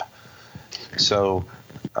bump. So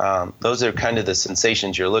those are kind of the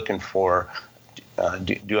sensations you're looking for.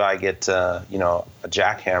 Do I get a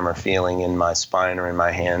jackhammer feeling in my spine or in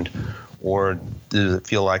my hand, or does it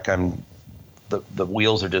feel like the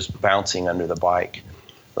wheels are just bouncing under the bike?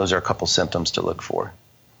 Those are a couple symptoms to look for.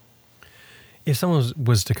 If someone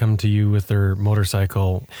was to come to you with their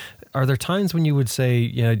motorcycle, are there times when you would say,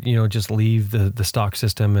 just leave the stock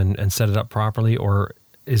system and set it up properly, or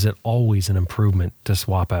is it always an improvement to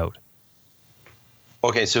swap out?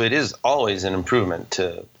 Okay, so it is always an improvement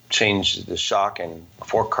to change the shock and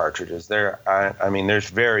fork cartridges. There's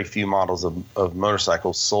very few models of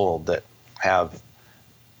motorcycles sold that have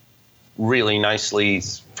really nicely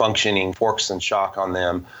functioning forks and shock on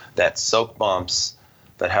them that soak bumps,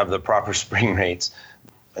 that have the proper spring rates,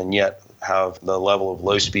 and yet have the level of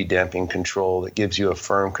low-speed damping control that gives you a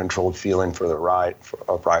firm, controlled feeling for the ride,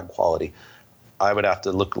 of ride quality. I would have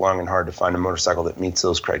to look long and hard to find a motorcycle that meets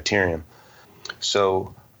those criteria.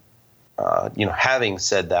 So, having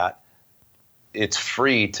said that, it's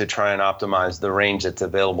free to try and optimize the range that's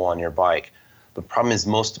available on your bike. The problem is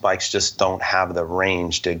most bikes just don't have the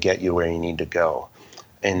range to get you where you need to go.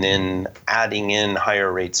 And then adding in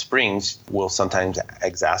higher rate springs will sometimes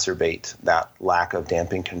exacerbate that lack of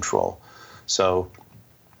damping control. So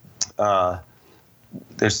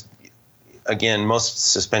most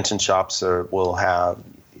suspension shops will have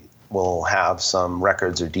some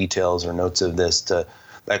records or details or notes of this that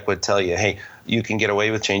would tell you, hey, you can get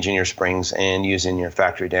away with changing your springs and using your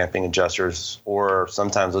factory damping adjusters, or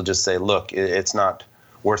sometimes they'll just say, look, it's not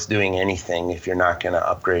worth doing anything if you're not going to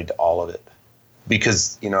upgrade to all of it.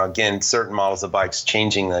 Because, again, certain models of bikes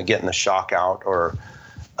getting the shock out, or,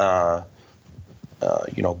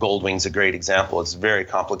 Goldwing's a great example. It's very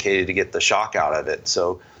complicated to get the shock out of it.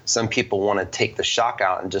 So some people want to take the shock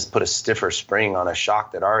out and just put a stiffer spring on a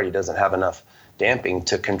shock that already doesn't have enough damping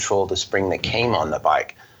to control the spring that came on the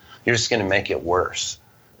bike. You're just going to make it worse.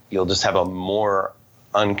 You'll just have a more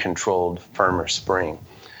uncontrolled, firmer spring.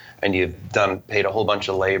 And you've paid a whole bunch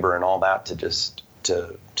of labor and all that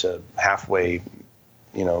to halfway,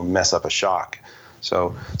 mess up a shock.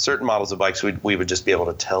 So certain models of bikes, we would just be able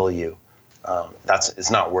to tell you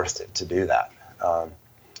it's not worth it to do that.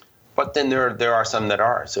 But then there are some that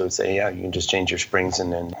are. So say, you can just change your springs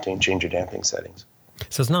and then change your damping settings.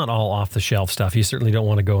 So it's not all off-the-shelf stuff. You certainly don't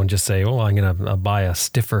want to go and just say, I'm going to buy a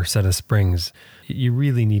stiffer set of springs. You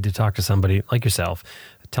really need to talk to somebody like yourself.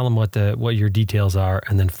 Tell them what your details are,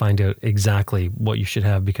 and then find out exactly what you should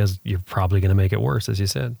have, because you're probably going to make it worse, as you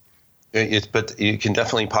said. But you can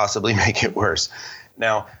definitely possibly make it worse.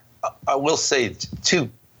 Now, I will say two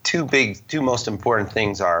most important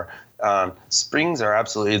things are springs are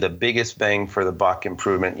absolutely the biggest bang for the buck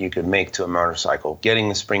improvement you could make to a motorcycle, getting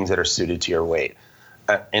the springs that are suited to your weight.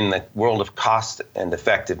 In the world of cost and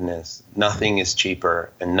effectiveness, nothing is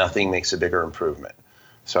cheaper and nothing makes a bigger improvement.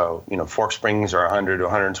 So, fork springs are $100 to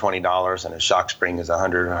 $120, and a shock spring is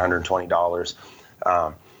 $100 to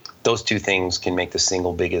 $120. Those two things can make the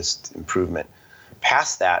single biggest improvement.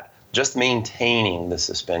 Past that, just maintaining the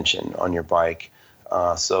suspension on your bike.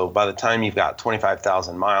 So by the time you've got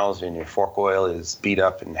 25,000 miles and your fork oil is beat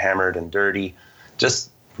up and hammered and dirty,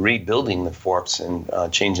 just rebuilding the forks and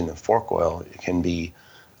changing the fork oil can be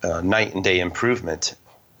night and day improvement.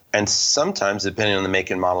 And sometimes, depending on the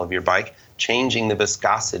make and model of your bike, changing the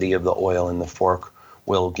viscosity of the oil in the fork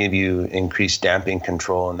will give you increased damping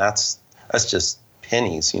control, and that's just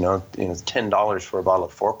pennies. It's $10 for a bottle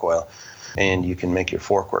of fork oil, and you can make your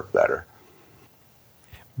fork work better.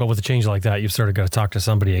 But with a change like that, you've sort of got to talk to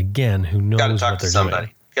somebody again who knows what they're doing.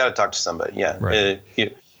 Got to talk to somebody. Yeah. Right.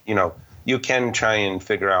 You can try and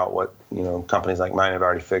figure out what companies like mine have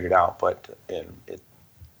already figured out, but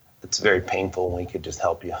it's very painful when we could just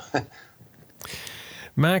help you.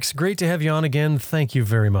 Max, great to have you on again. Thank you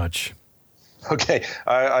very much. Okay,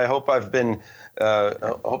 I hope I've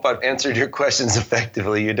answered your questions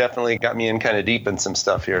effectively. You definitely got me in kind of deep in some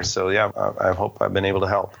stuff here. So yeah, I hope I've been able to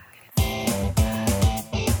help.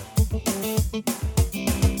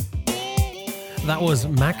 That was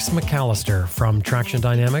Max McAllister from Traxxion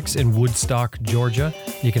Dynamics in Woodstock, Georgia.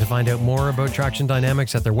 You can find out more about Traxxion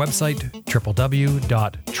Dynamics at their website,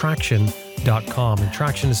 www.traxxion.com. And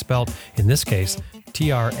Traxxion is spelled, in this case,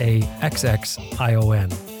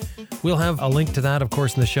 Traxxion. We'll have a link to that, of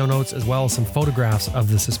course, in the show notes, as well as some photographs of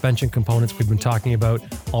the suspension components we've been talking about.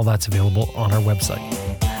 All that's available on our website.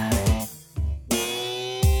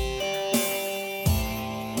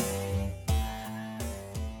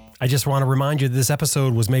 I just want to remind you that this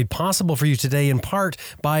episode was made possible for you today in part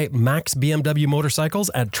by Max BMW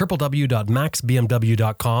Motorcycles at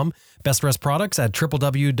www.maxbmw.com, Best Rest Products at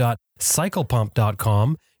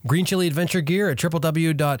www.cyclepump.com, Green Chili Adventure Gear at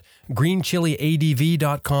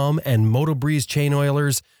www.greenchiliadv.com, and MotoBreeze Chain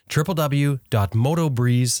Oilers,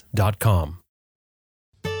 www.motobreeze.com.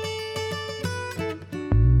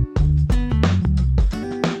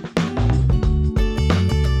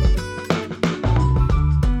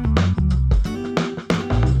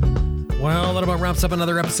 Well, that about wraps up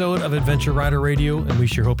another episode of Adventure Rider Radio, and we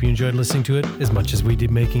sure hope you enjoyed listening to it as much as we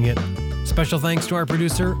did making it. Special thanks to our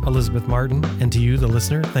producer, Elizabeth Martin, and to you, the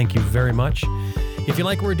listener. Thank you very much. If you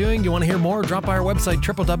like what we're doing, you want to hear more, drop by our website,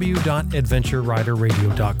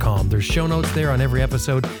 www.adventureriderradio.com. There's show notes there on every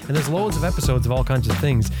episode, and there's loads of episodes of all kinds of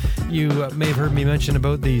things. You may have heard me mention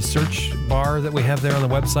about the search bar that we have there on the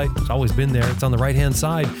website. It's always been there. It's on the right-hand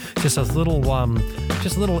side. Just a little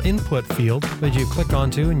input field that you click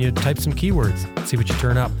onto, and you type some keywords. See what you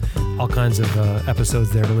turn up. All kinds of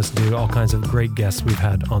episodes there to listen to. All kinds of great guests we've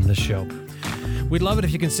had on this show. We'd love it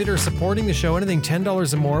if you consider supporting the show. Anything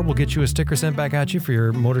 $10 or more will get you a sticker sent back at you for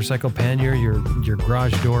your motorcycle pannier, your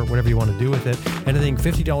garage door, whatever you want to do with it. Anything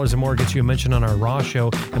 $50 or more gets you a mention on our Raw show,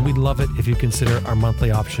 and we'd love it if you consider our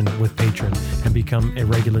monthly option with Patreon and become a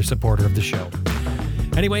regular supporter of the show.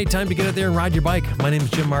 Anyway, time to get out there and ride your bike. My name is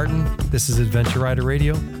Jim Martin. This is Adventure Rider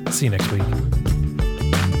Radio. See you next week.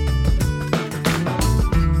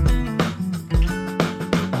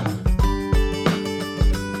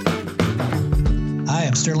 Hi,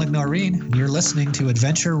 I'm Sterling Noreen, and you're listening to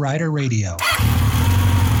Adventure Rider Radio.